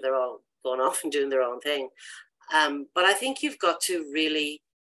later they're all going off and doing their own thing. But I think you've got to really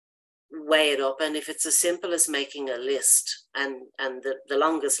weigh it up. And if it's as simple as making a list, and the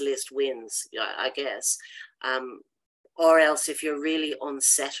longest list wins, I guess, or else if you're really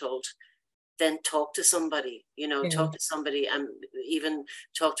unsettled, then talk to somebody, you know, talk to somebody, and even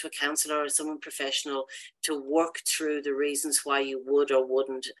talk to a counselor or someone professional to work through the reasons why you would or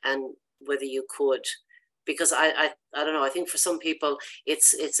wouldn't, and whether you could. Because I don't know, I think for some people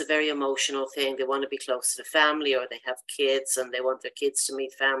it's a very emotional thing. They want to be close to the family, or they have kids and they want their kids to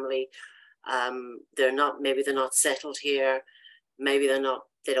meet family. Maybe they're not settled here. Maybe they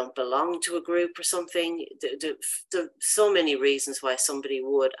don't belong to a group or something. There are so many reasons why somebody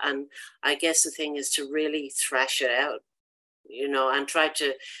would. And I guess the thing is to really thrash it out, you know, and try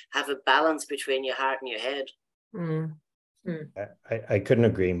to have a balance between your heart and your head. I couldn't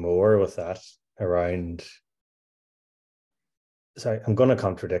agree more with that around. Sorry, I'm going to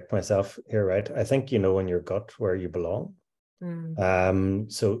contradict myself here, right? I think you know in your gut where you belong.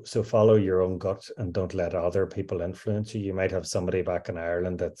 So follow your own gut and don't let other people influence you. You might have somebody back in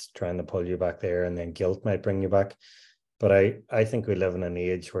Ireland that's trying to pull you back there, and then guilt might bring you back. But I think we live in an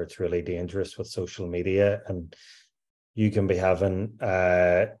age where it's really dangerous with social media, and you can be having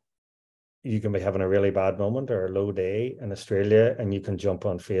a really bad moment or a low day in Australia, and you can jump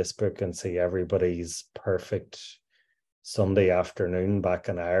on Facebook and see everybody's perfect Sunday afternoon back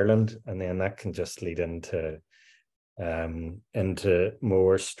in Ireland, and then that can just lead into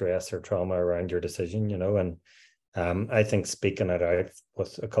more stress or trauma around your decision, you know. And I think speaking it out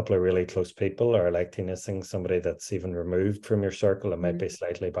with a couple of really close people, or like Tina saying, somebody that's even removed from your circle, it might be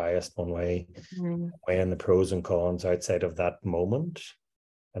slightly biased one way, weighing the pros and cons outside of that moment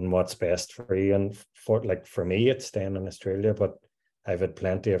and what's best for you. And for me, it's staying in Australia, but I've had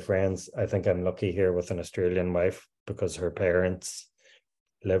plenty of friends. I think I'm lucky here with an Australian wife because her parents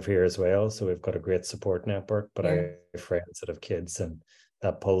live here as well, so we've got a great support network. But I have friends that have kids, and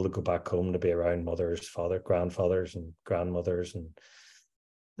that pull to go back home to be around mothers, grandfathers and grandmothers and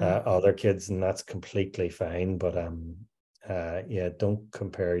other kids, and that's completely fine. But don't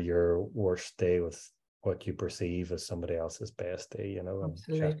compare your worst day with what you perceive as somebody else's best day, you know.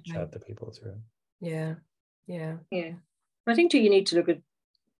 Absolutely. And chat to people through. Yeah. I think too, you need to look at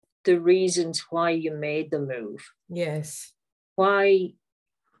the reasons why you made the move. Yes. Why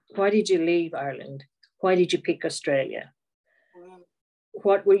did you leave Ireland? Why did you pick Australia?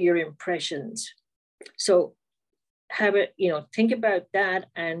 What were your impressions? So think about that.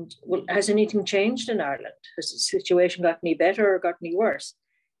 And has anything changed in Ireland? Has the situation got any better or got any worse?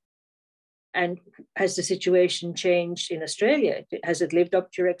 And has the situation changed in Australia? Has it lived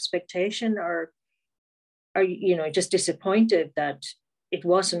up to your expectation, or are you just disappointed that it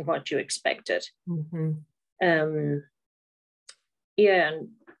wasn't what you expected? And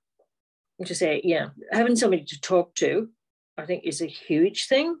to say, having somebody to talk to, I think, is a huge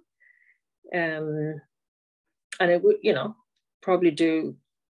thing. And it would, probably do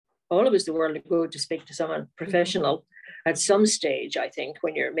all of us the world of good to speak to someone professional at some stage, I think,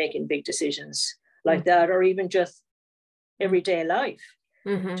 when you're making big decisions like that, or even just everyday life,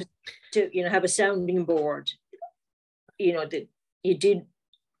 to have a sounding board, that you did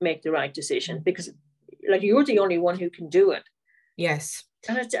make the right decision, because you're the only one who can do it. Yes.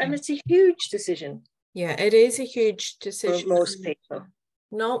 And it's a huge decision. Yeah, it is a huge for decision. most people.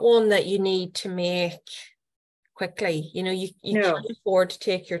 Not one that you need to make quickly. You know, you No. can't afford to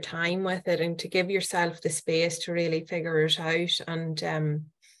take your time with it and to give yourself the space to really figure it out. And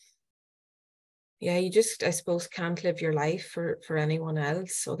yeah, you just, I suppose, can't live your life for anyone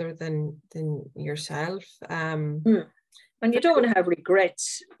else other than yourself. And you don't want to have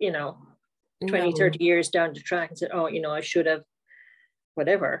regrets, you know, 20, 30 years down the track and say, oh, you know, I should have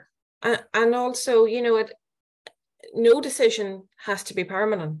whatever. And also, you know, no decision has to be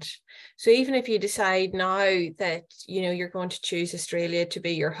permanent. So even if you decide now that, you know, you're going to choose Australia to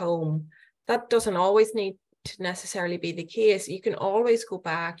be your home, that doesn't always need to necessarily be the case. You can always go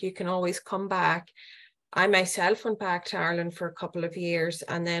back. You can always come back. I myself went back to Ireland for a couple of years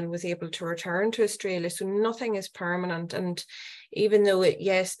and then was able to return to Australia. So nothing is permanent. And even though it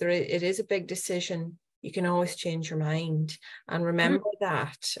is a big decision, you can always change your mind and remember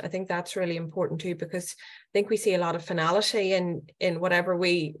that. I think that's really important too, because I think we see a lot of finality in whatever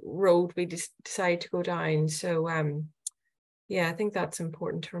road we decide to go down. So yeah, I think that's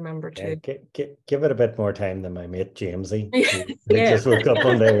important to remember too. Yeah, give it a bit more time than my mate Jamesy. They just woke up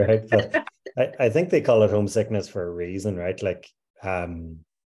one day, right? But I think they call it homesickness for a reason, right? Like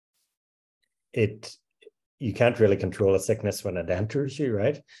you can't really control a sickness when it enters you,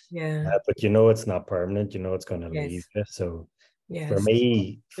 right? Yeah. But you know it's not permanent. You know it's going to leave you. So for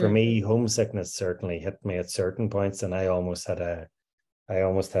me, homesickness certainly hit me at certain points, and I almost had a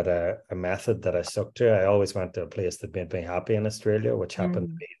method that I stuck to. I always went to a place that made me happy in Australia, which happened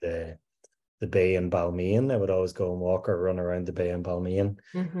to be the bay in Balmain. I would always go and walk or run around the bay in Balmain,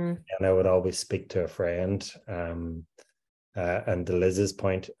 and I would always speak to a friend. And to Liz's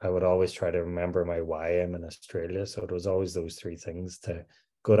point, I would always try to remember my why I'm in Australia. So it was always those three things: to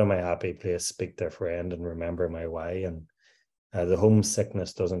go to my happy place, speak to a friend, and remember my why. And the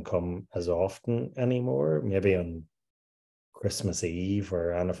homesickness doesn't come as often anymore, maybe on Christmas Eve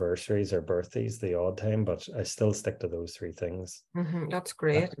or anniversaries or birthdays the odd time, but I still stick to those three things. That's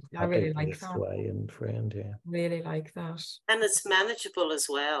great. I really like that. Why and friend, yeah. Really like that. And it's manageable as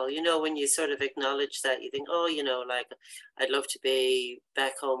well. You know, when you sort of acknowledge that, you think, oh, you know, like I'd love to be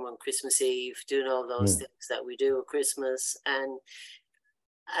back home on Christmas Eve, doing all those things that we do at Christmas, and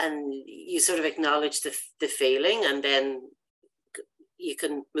you sort of acknowledge the feeling, and then you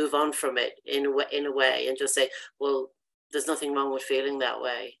can move on from it in a way and just say, well, there's nothing wrong with feeling that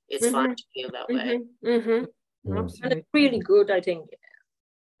way. It's fine to feel that way. And it's really good, I think.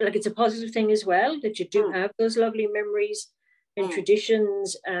 Like, it's a positive thing as well that you do have those lovely memories and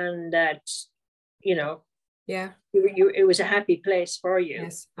traditions, and that, you know, it was a happy place for you.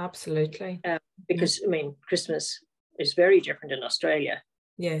 Yes, absolutely. Because I mean, Christmas is very different in Australia.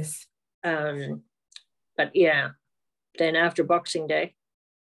 Yes. But yeah, then after Boxing Day,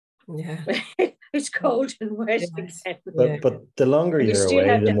 it's cold and wet again. But the longer you're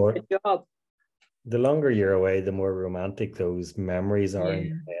away, the longer you're away, the more romantic those memories are in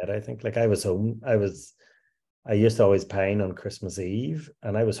your head. I think, like, I was home. I used to always pine on Christmas Eve,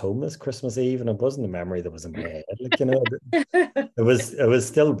 and I was homeless Christmas Eve, and it wasn't a memory that was in my head. Like, you know, it was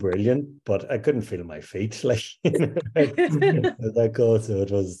still brilliant, but I couldn't feel my feet. Like, that goes. So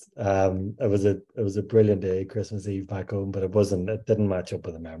it was a brilliant day, Christmas Eve back home, but it didn't match up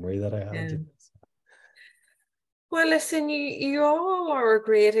with the memory that I had. Yeah. Well, listen, you all are a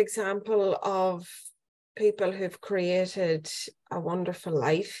great example of people who've created a wonderful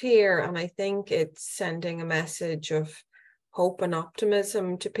life here. And I think it's sending a message of hope and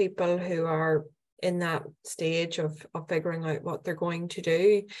optimism to people who are in that stage of figuring out what they're going to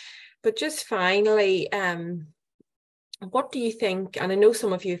do. But just finally, what do you think, and I know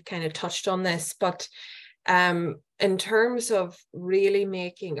some of you have kind of touched on this, but in terms of really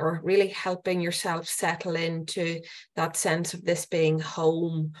making or really helping yourself settle into that sense of this being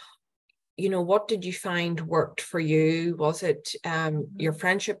home, you know, what did you find worked for you? Was it your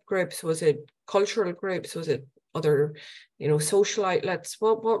friendship groups? Was it cultural groups? Was it other, you know, social outlets?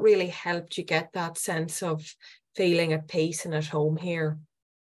 What really helped you get that sense of feeling at peace and at home here?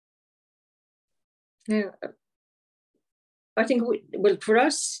 Yeah, I think, well, for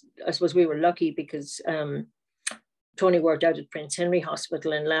us, I suppose we were lucky because Tony worked out at Prince Henry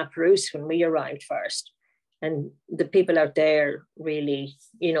Hospital in La Perouse when we arrived first. And the people out there really,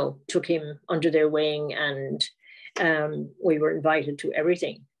 you know, took him under their wing, and we were invited to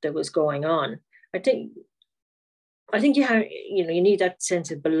everything that was going on. I think you have, you know, you need that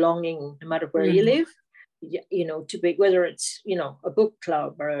sense of belonging no matter where you live, you know, to be, whether it's, you know, a book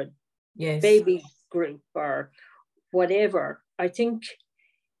club or a baby group or whatever. I think,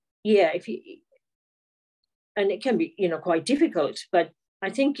 if you, and it can be, you know, quite difficult, but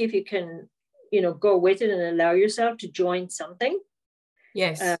I think if you can go with it and allow yourself to join something.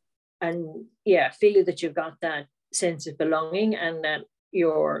 Yes. And feel that you've got that sense of belonging and that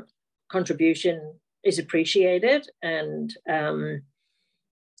your contribution is appreciated, and then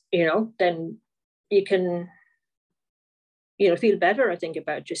you can feel better, I think,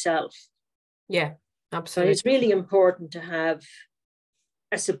 about yourself. Yeah, absolutely. And it's really important to have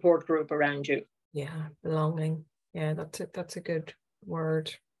a support group around you. Yeah, belonging. Yeah, that's a good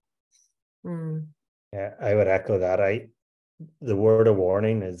word. Yeah, I would echo that. The word of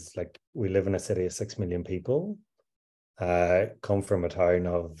warning is, like, we live in a city of 6 million people, come from a town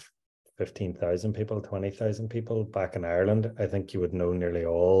of 15,000 people, 20,000 people. Back in Ireland, I think you would know nearly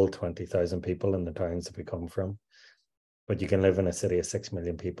all 20,000 people in the towns that we come from. But you can live in a city of 6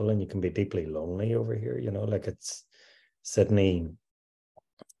 million people and you can be deeply lonely over here, like it's Sydney.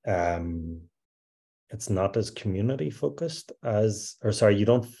 It's not as community focused you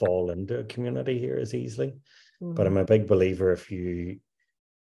don't fall into a community here as easily. But I'm a big believer, if you're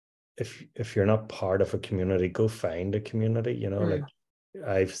not part of a community, go find a community. Like,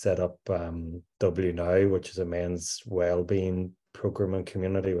 I've set up W Now, which is a men's well-being program and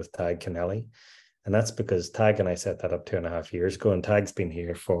community with Tag Kennelly. And that's because Tag and I set that up 2.5 years ago, and Tag's been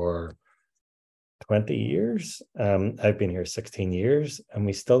here for 20 years. I've been here 16 years, and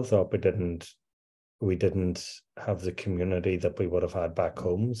we still thought we didn't have the community that we would have had back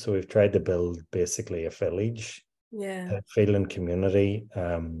home. So we've tried to build basically a village, a feeling community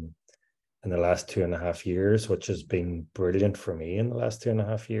in the last 2.5 years, which has been brilliant for me in the last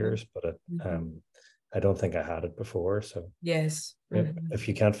 2.5 years. But I don't think I had it before. So yes, if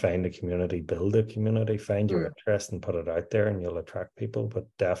you can't find a community, build a community, find your interest and put it out there, and you'll attract people. But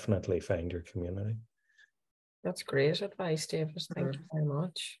definitely find your community. That's great advice, David. Thank you very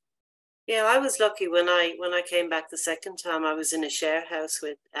much. Yeah, I was lucky when I came back the second time. I was in a share house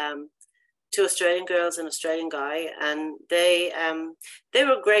with 2 Australian girls and an Australian guy, and they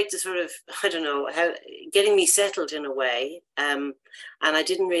were great to sort of, I don't know, getting me settled in a way. And I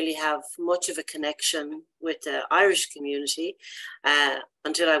didn't really have much of a connection with the Irish community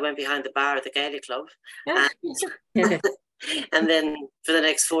until I went behind the bar at the Gaelic Club. And then for the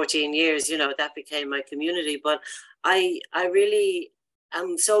next 14 years, that became my community. But I really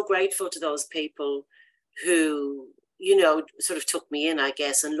am so grateful to those people who, sort of took me in, I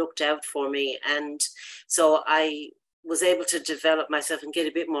guess, and looked out for me. And so I was able to develop myself and get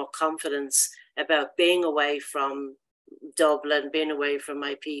a bit more confidence about being away from Dublin, being away from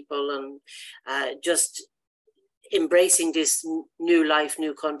my people, and just embracing this new life,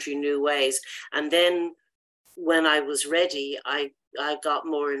 new country, new ways. And then when I was ready, I got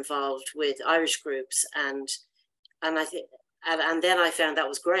more involved with Irish groups, and I think, and then I found that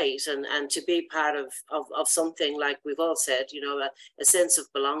was great, and to be part of something, like we've all said, a sense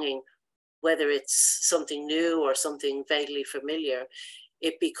of belonging, whether it's something new or something vaguely familiar,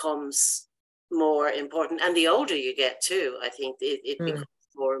 it becomes more important. And the older you get too, I think it becomes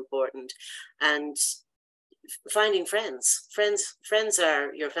more important. And finding friends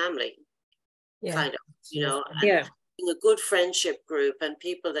are your family, kind of, and a good friendship group and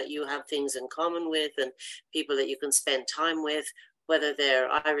people that you have things in common with, and people that you can spend time with, whether they're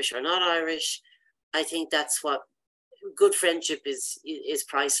Irish or not Irish. I think that's what good friendship is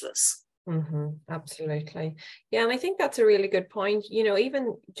priceless. Absolutely. Yeah, and I think that's a really good point.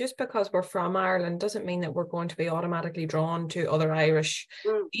 Even just because we're from Ireland doesn't mean that we're going to be automatically drawn to other Irish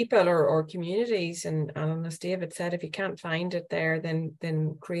people or communities. And as David said, if you can't find it there,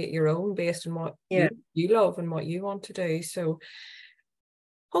 then create your own based on what you love and what you want to do. So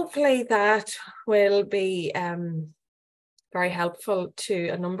hopefully that will be very helpful to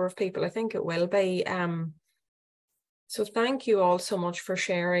a number of people. I think it will be. So thank you all so much for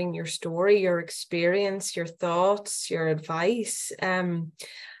sharing your story, your experience, your thoughts, your advice. I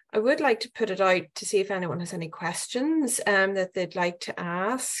would like to put it out to see if anyone has any questions that they'd like to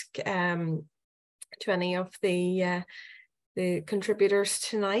ask to any of the contributors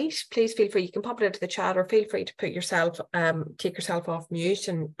tonight. Please feel free. You can pop it into the chat, or feel free to put yourself, take yourself off mute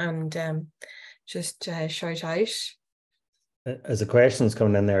and just shout out. As the questions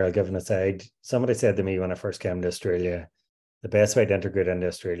coming in there, I'll give an aside. Somebody said to me when I first came to Australia, the best way to integrate into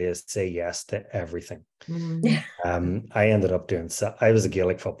Australia is to say yes to everything. I ended up doing, I was a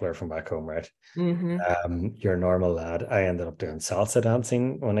Gaelic footballer from back home, right? You're a normal lad. I ended up doing salsa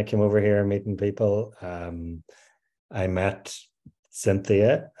dancing when I came over here, meeting people. I met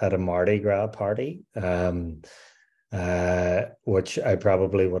Cynthia at a Mardi Gras party. Which I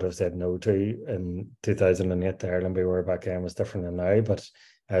probably would have said no to in 2008. The Ireland we were back then was different than now, but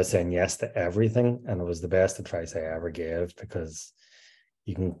I was saying yes to everything, and it was the best advice I ever gave, because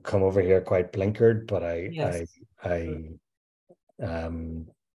you can come over here quite blinkered, but Yes. I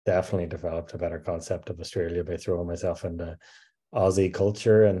definitely developed a better concept of Australia by throwing myself into Aussie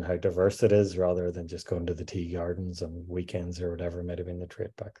culture and how diverse it is, rather than just going to the tea gardens on weekends or whatever might have been the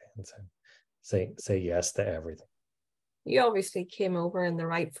trait back then. So say yes to everything. You obviously came over in the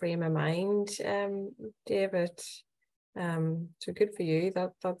right frame of mind, David. So good for you.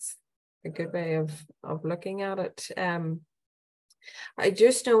 That's a good way of looking at it. I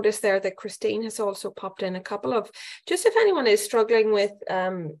just noticed there that Christine has also popped in a couple of, just if anyone is struggling with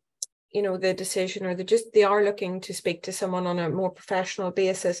the decision, or they are looking to speak to someone on a more professional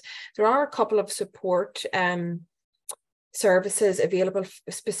basis, there are a couple of support services available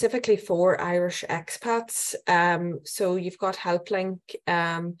specifically for Irish expats. So you've got HelpLink.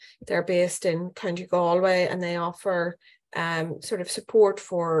 They're based in County Galway, and they offer sort of support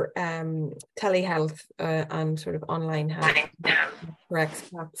for telehealth and sort of online health for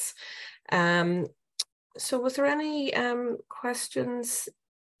expats. So was there any questions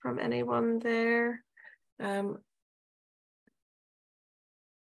from anyone there?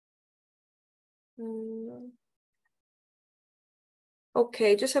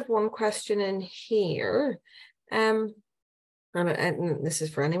 Okay, just have one question in here. And this is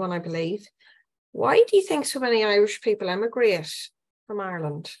for anyone, I believe. Why do you think so many Irish people emigrate from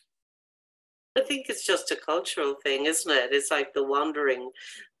Ireland? I think it's just a cultural thing, isn't it? It's like the wandering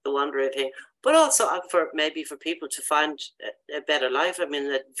thing. But also for people to find a better life. I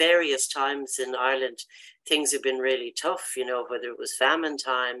mean, at various times in Ireland, things have been really tough, whether it was famine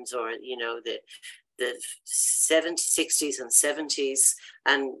times or, the 60s and 70s.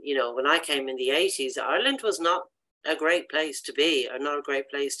 And, when I came in the 80s, Ireland was not a great place to be, or not a great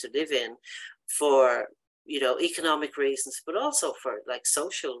place to live in, for, economic reasons, but also for like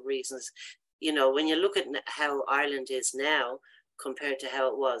social reasons. When you look at how Ireland is now compared to how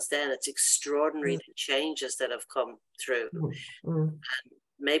it was then, it's extraordinary the changes that have come through. And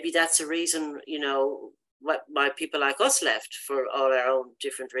maybe that's a reason, why people like us left, for all our own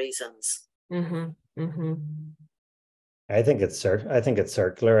different reasons. I think it's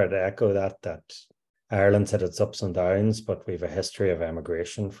circular. I'd echo that Ireland's had its ups and downs, but we've a history of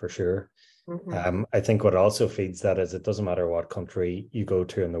emigration for sure. I think what also feeds that is it doesn't matter what country you go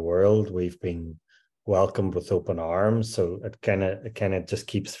to in the world, we've been welcomed with open arms. So it kind of just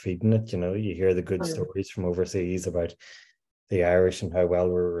keeps feeding it. You hear the good stories from overseas about the Irish and how well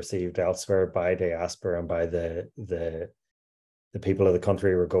we're received elsewhere by diaspora and by the people of the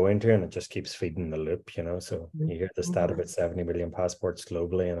country we're going to, and it just keeps feeding the loop. So you hear the stat about 70 million passports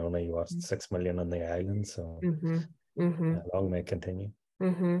globally and only 6 million on the island. So long may it continue.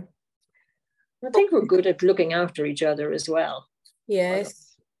 I think we're good at looking after each other as well.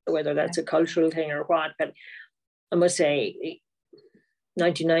 Yes. Whether that's a cultural thing or what, but I must say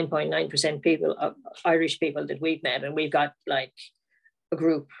 99.9% people, Irish people that we've met, and we've got like a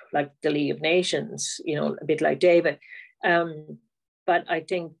group like the League of Nations, a bit like David. But I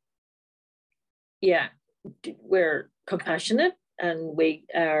think, we're compassionate, and we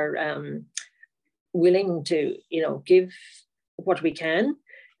are willing to, give what we can,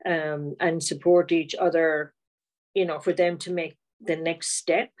 and support each other, for them to make the next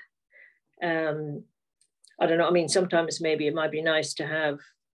step. I don't know. I mean, sometimes maybe it might be nice to have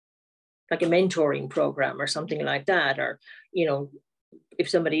like a mentoring program or something like that, or, if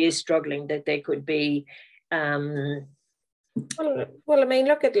somebody is struggling, that they could be. Well, I mean,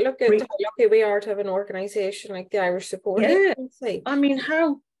 look at how lucky we are to have an organisation like the Irish Support Agency. I mean,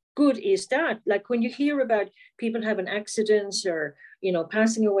 how good is that? Like when you hear about people having accidents or,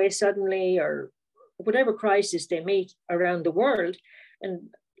 passing away suddenly, or whatever crisis they meet around the world. And,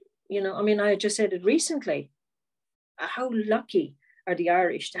 I mean, I just said it recently, how lucky are the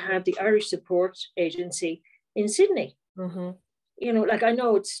Irish to have the Irish Support Agency in Sydney. Like I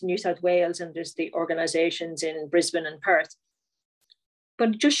know it's New South Wales and there's the organisations in Brisbane and Perth, but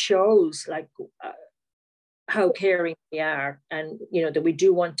it just shows like how caring we are, and, that we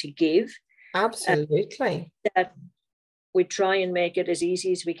do want to give. Absolutely. That we try and make it as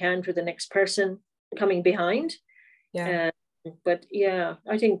easy as we can for the next person coming behind. But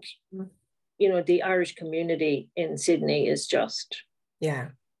I think, the Irish community in Sydney is just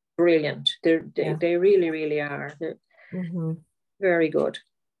brilliant. They really, really are. They're very good.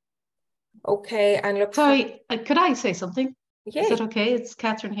 Okay, and look. Sorry, could I say something? Yeah. Is that okay? It's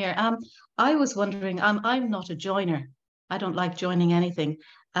Catherine here. I was wondering, I'm not a joiner. I don't like joining anything.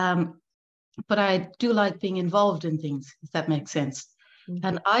 But I do like being involved in things, if that makes sense.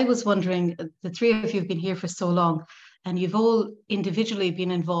 And I was wondering, the three of you have been here for so long, and you've all individually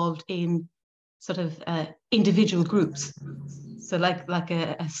been involved in sort of individual groups. So like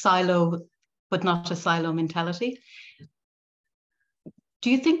a silo, but not a silo mentality. Do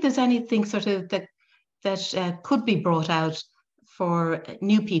you think there's anything sort of that could be brought out for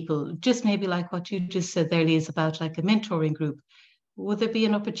new people? Just maybe like what you just said there, Liz, about like a mentoring group. Would there be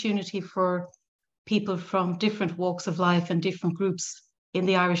an opportunity for people from different walks of life and different groups in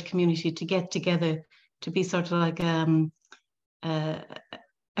the Irish community to get together to be sort of like a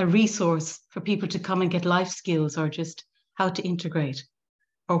resource for people to come and get life skills, or just how to integrate,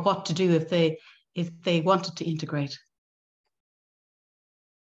 or what to do if they wanted to integrate?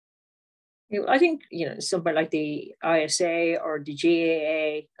 I think, somewhere like the ISA or the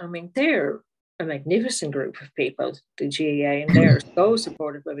GAA, I mean, they're a magnificent group of people, the GAA, and they're so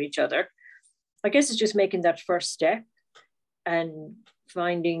supportive of each other. I guess it's just making that first step and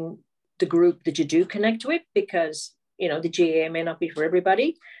finding the group that you do connect with, because, the GAA may not be for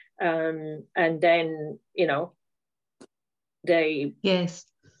everybody. And then, they... Yes.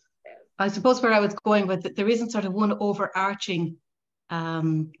 I suppose where I was going with it, there isn't sort of one overarching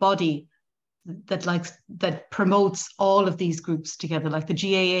body that promotes all of these groups together. Like the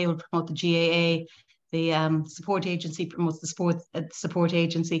GAA will promote the GAA, the support agency promotes the support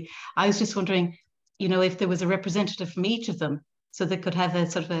agency. I was just wondering, if there was a representative from each of them, so they could have a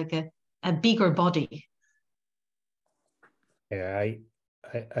sort of like a bigger body. Yeah,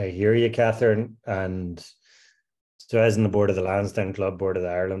 I hear you, Catherine. And so as in the board of the Lansdowne Club, board of the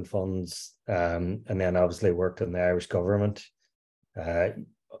Ireland Funds, and then obviously worked in the Irish government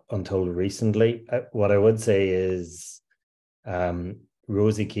until recently. What I would say is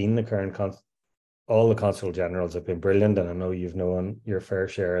Rosie Keane, the current all the consul generals have been brilliant, and I know you've known your fair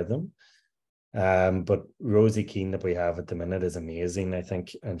share of them. But Rosie Keane that we have at the minute is amazing, I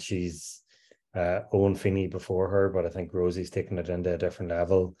think, and she's Owen Finney before her, but I think Rosie's taken it into a different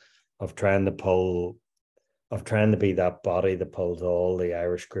level of trying to be that body that pulls all the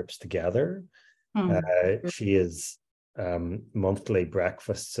Irish groups together. She is monthly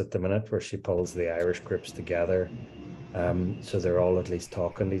breakfasts at the minute where she pulls the Irish groups together, so they're all at least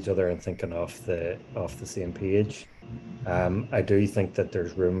talking to each other and thinking off the same page. I do think that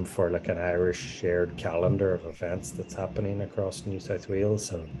there's room for like an Irish shared calendar of events that's happening across New South Wales.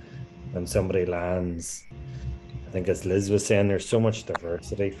 So when somebody lands, I think as Liz was saying, there's so much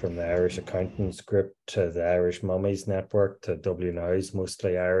diversity from the Irish Accountants Group to the Irish Mummies Network to WNOW's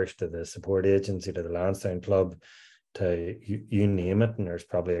mostly Irish to the support agency to the Lansdowne Club to you name it, and there's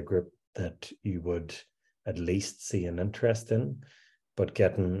probably a group that you would at least see an interest in, but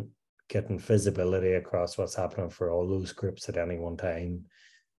getting visibility across what's happening for all those groups at any one time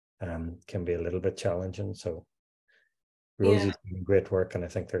can be a little bit challenging. So Rosie's doing great work, and I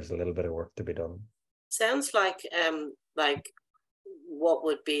think there's a little bit of work to be done. Sounds like what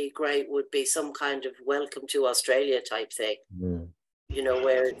would be great would be some kind of welcome to Australia type thing.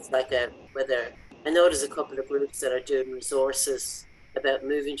 Where it's like whether I know there's a couple of groups that are doing resources about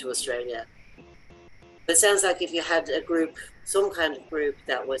moving to Australia. But it sounds like if you had a group, some kind of group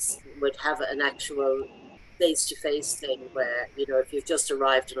that would have an actual face-to-face thing where, if you've just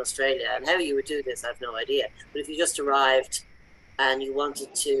arrived in Australia, and how you would do this, I have no idea. But if you just arrived and you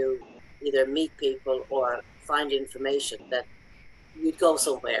wanted to either meet people or find information, that you'd go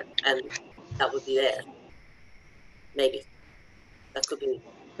somewhere and that would be there. Maybe. That could be...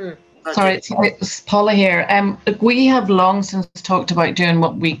 Sorry, it's Paula here. We have long since talked about doing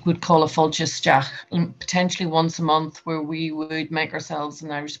what we would call a Fulchesteach, potentially once a month, where we would make ourselves an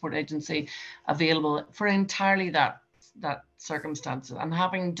Irish Support Agency available for entirely that circumstances. And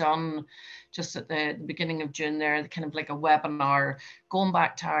having done just at the beginning of June there, kind of like a webinar going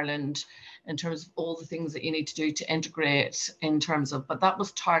back to Ireland in terms of all the things that you need to do to integrate in terms of, but that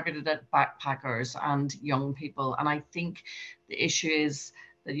was targeted at backpackers and young people. And I think the issue is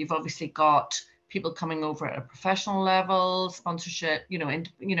that you've obviously got people coming over at a professional level, sponsorship,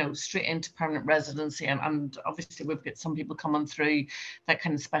 straight into permanent residency. And obviously we've got some people coming through that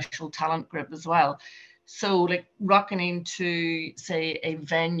kind of special talent group as well. So like rocking into, say, a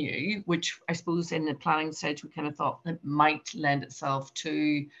venue, which I suppose in the planning stage, we kind of thought that might lend itself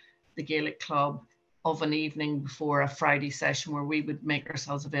to the Gaelic Club of an evening before a Friday session where we would make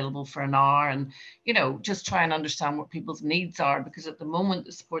ourselves available for an hour and, just try and understand what people's needs are, because at the moment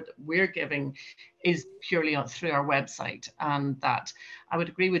the support that we're giving is purely through our website. And that I would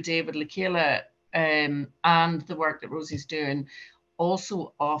agree with David, Lakela, and the work that Rosie's doing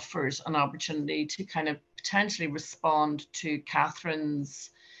also offers an opportunity to kind of potentially respond to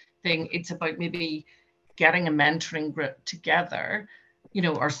Catherine's thing. It's about maybe getting a mentoring group together,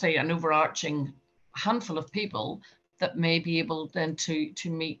 or say an overarching handful of people that may be able then to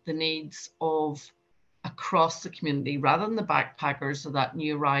meet the needs of across the community, rather than the backpackers or that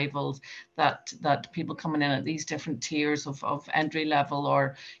new arrivals, that people coming in at these different tiers of entry level,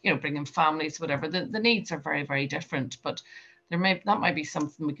 or bringing families, whatever. The needs are very, very different, but that might be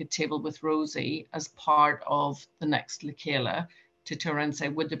something we could table with Rosie as part of the next Lekela, to turn around and say,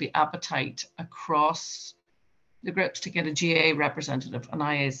 would there be appetite across the groups to get a GA representative, an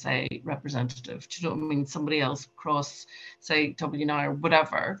ISA representative, do you know what I mean, somebody else across, say, WNI or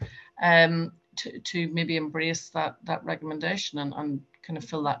whatever, to maybe embrace that recommendation and kind of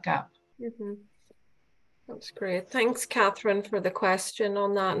fill that gap. Mm-hmm. That's great. Thanks, Catherine, for the question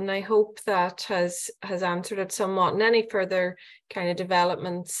on that, and I hope that has answered it somewhat. And any further kind of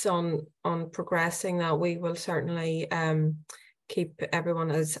developments on progressing that, we will certainly keep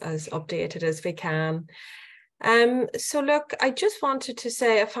everyone as updated as we can. So look, I just wanted to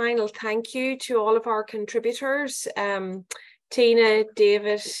say a final thank you to all of our contributors. Tina,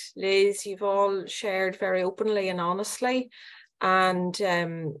 David, Liz, you've all shared very openly and honestly, and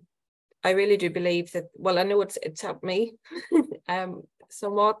I really do believe that, well, I know it's helped me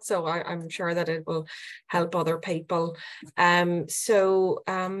somewhat, so I'm sure that it will help other people. So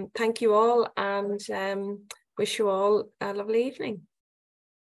thank you all, and wish you all a lovely evening.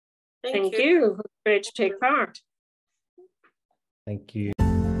 Thank you. Great to take part. Thank you.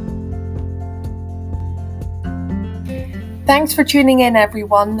 Thanks for tuning in,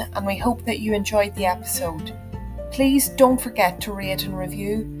 everyone, and we hope that you enjoyed the episode. Please don't forget to rate and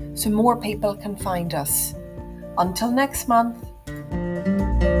review so more people can find us. Until next month.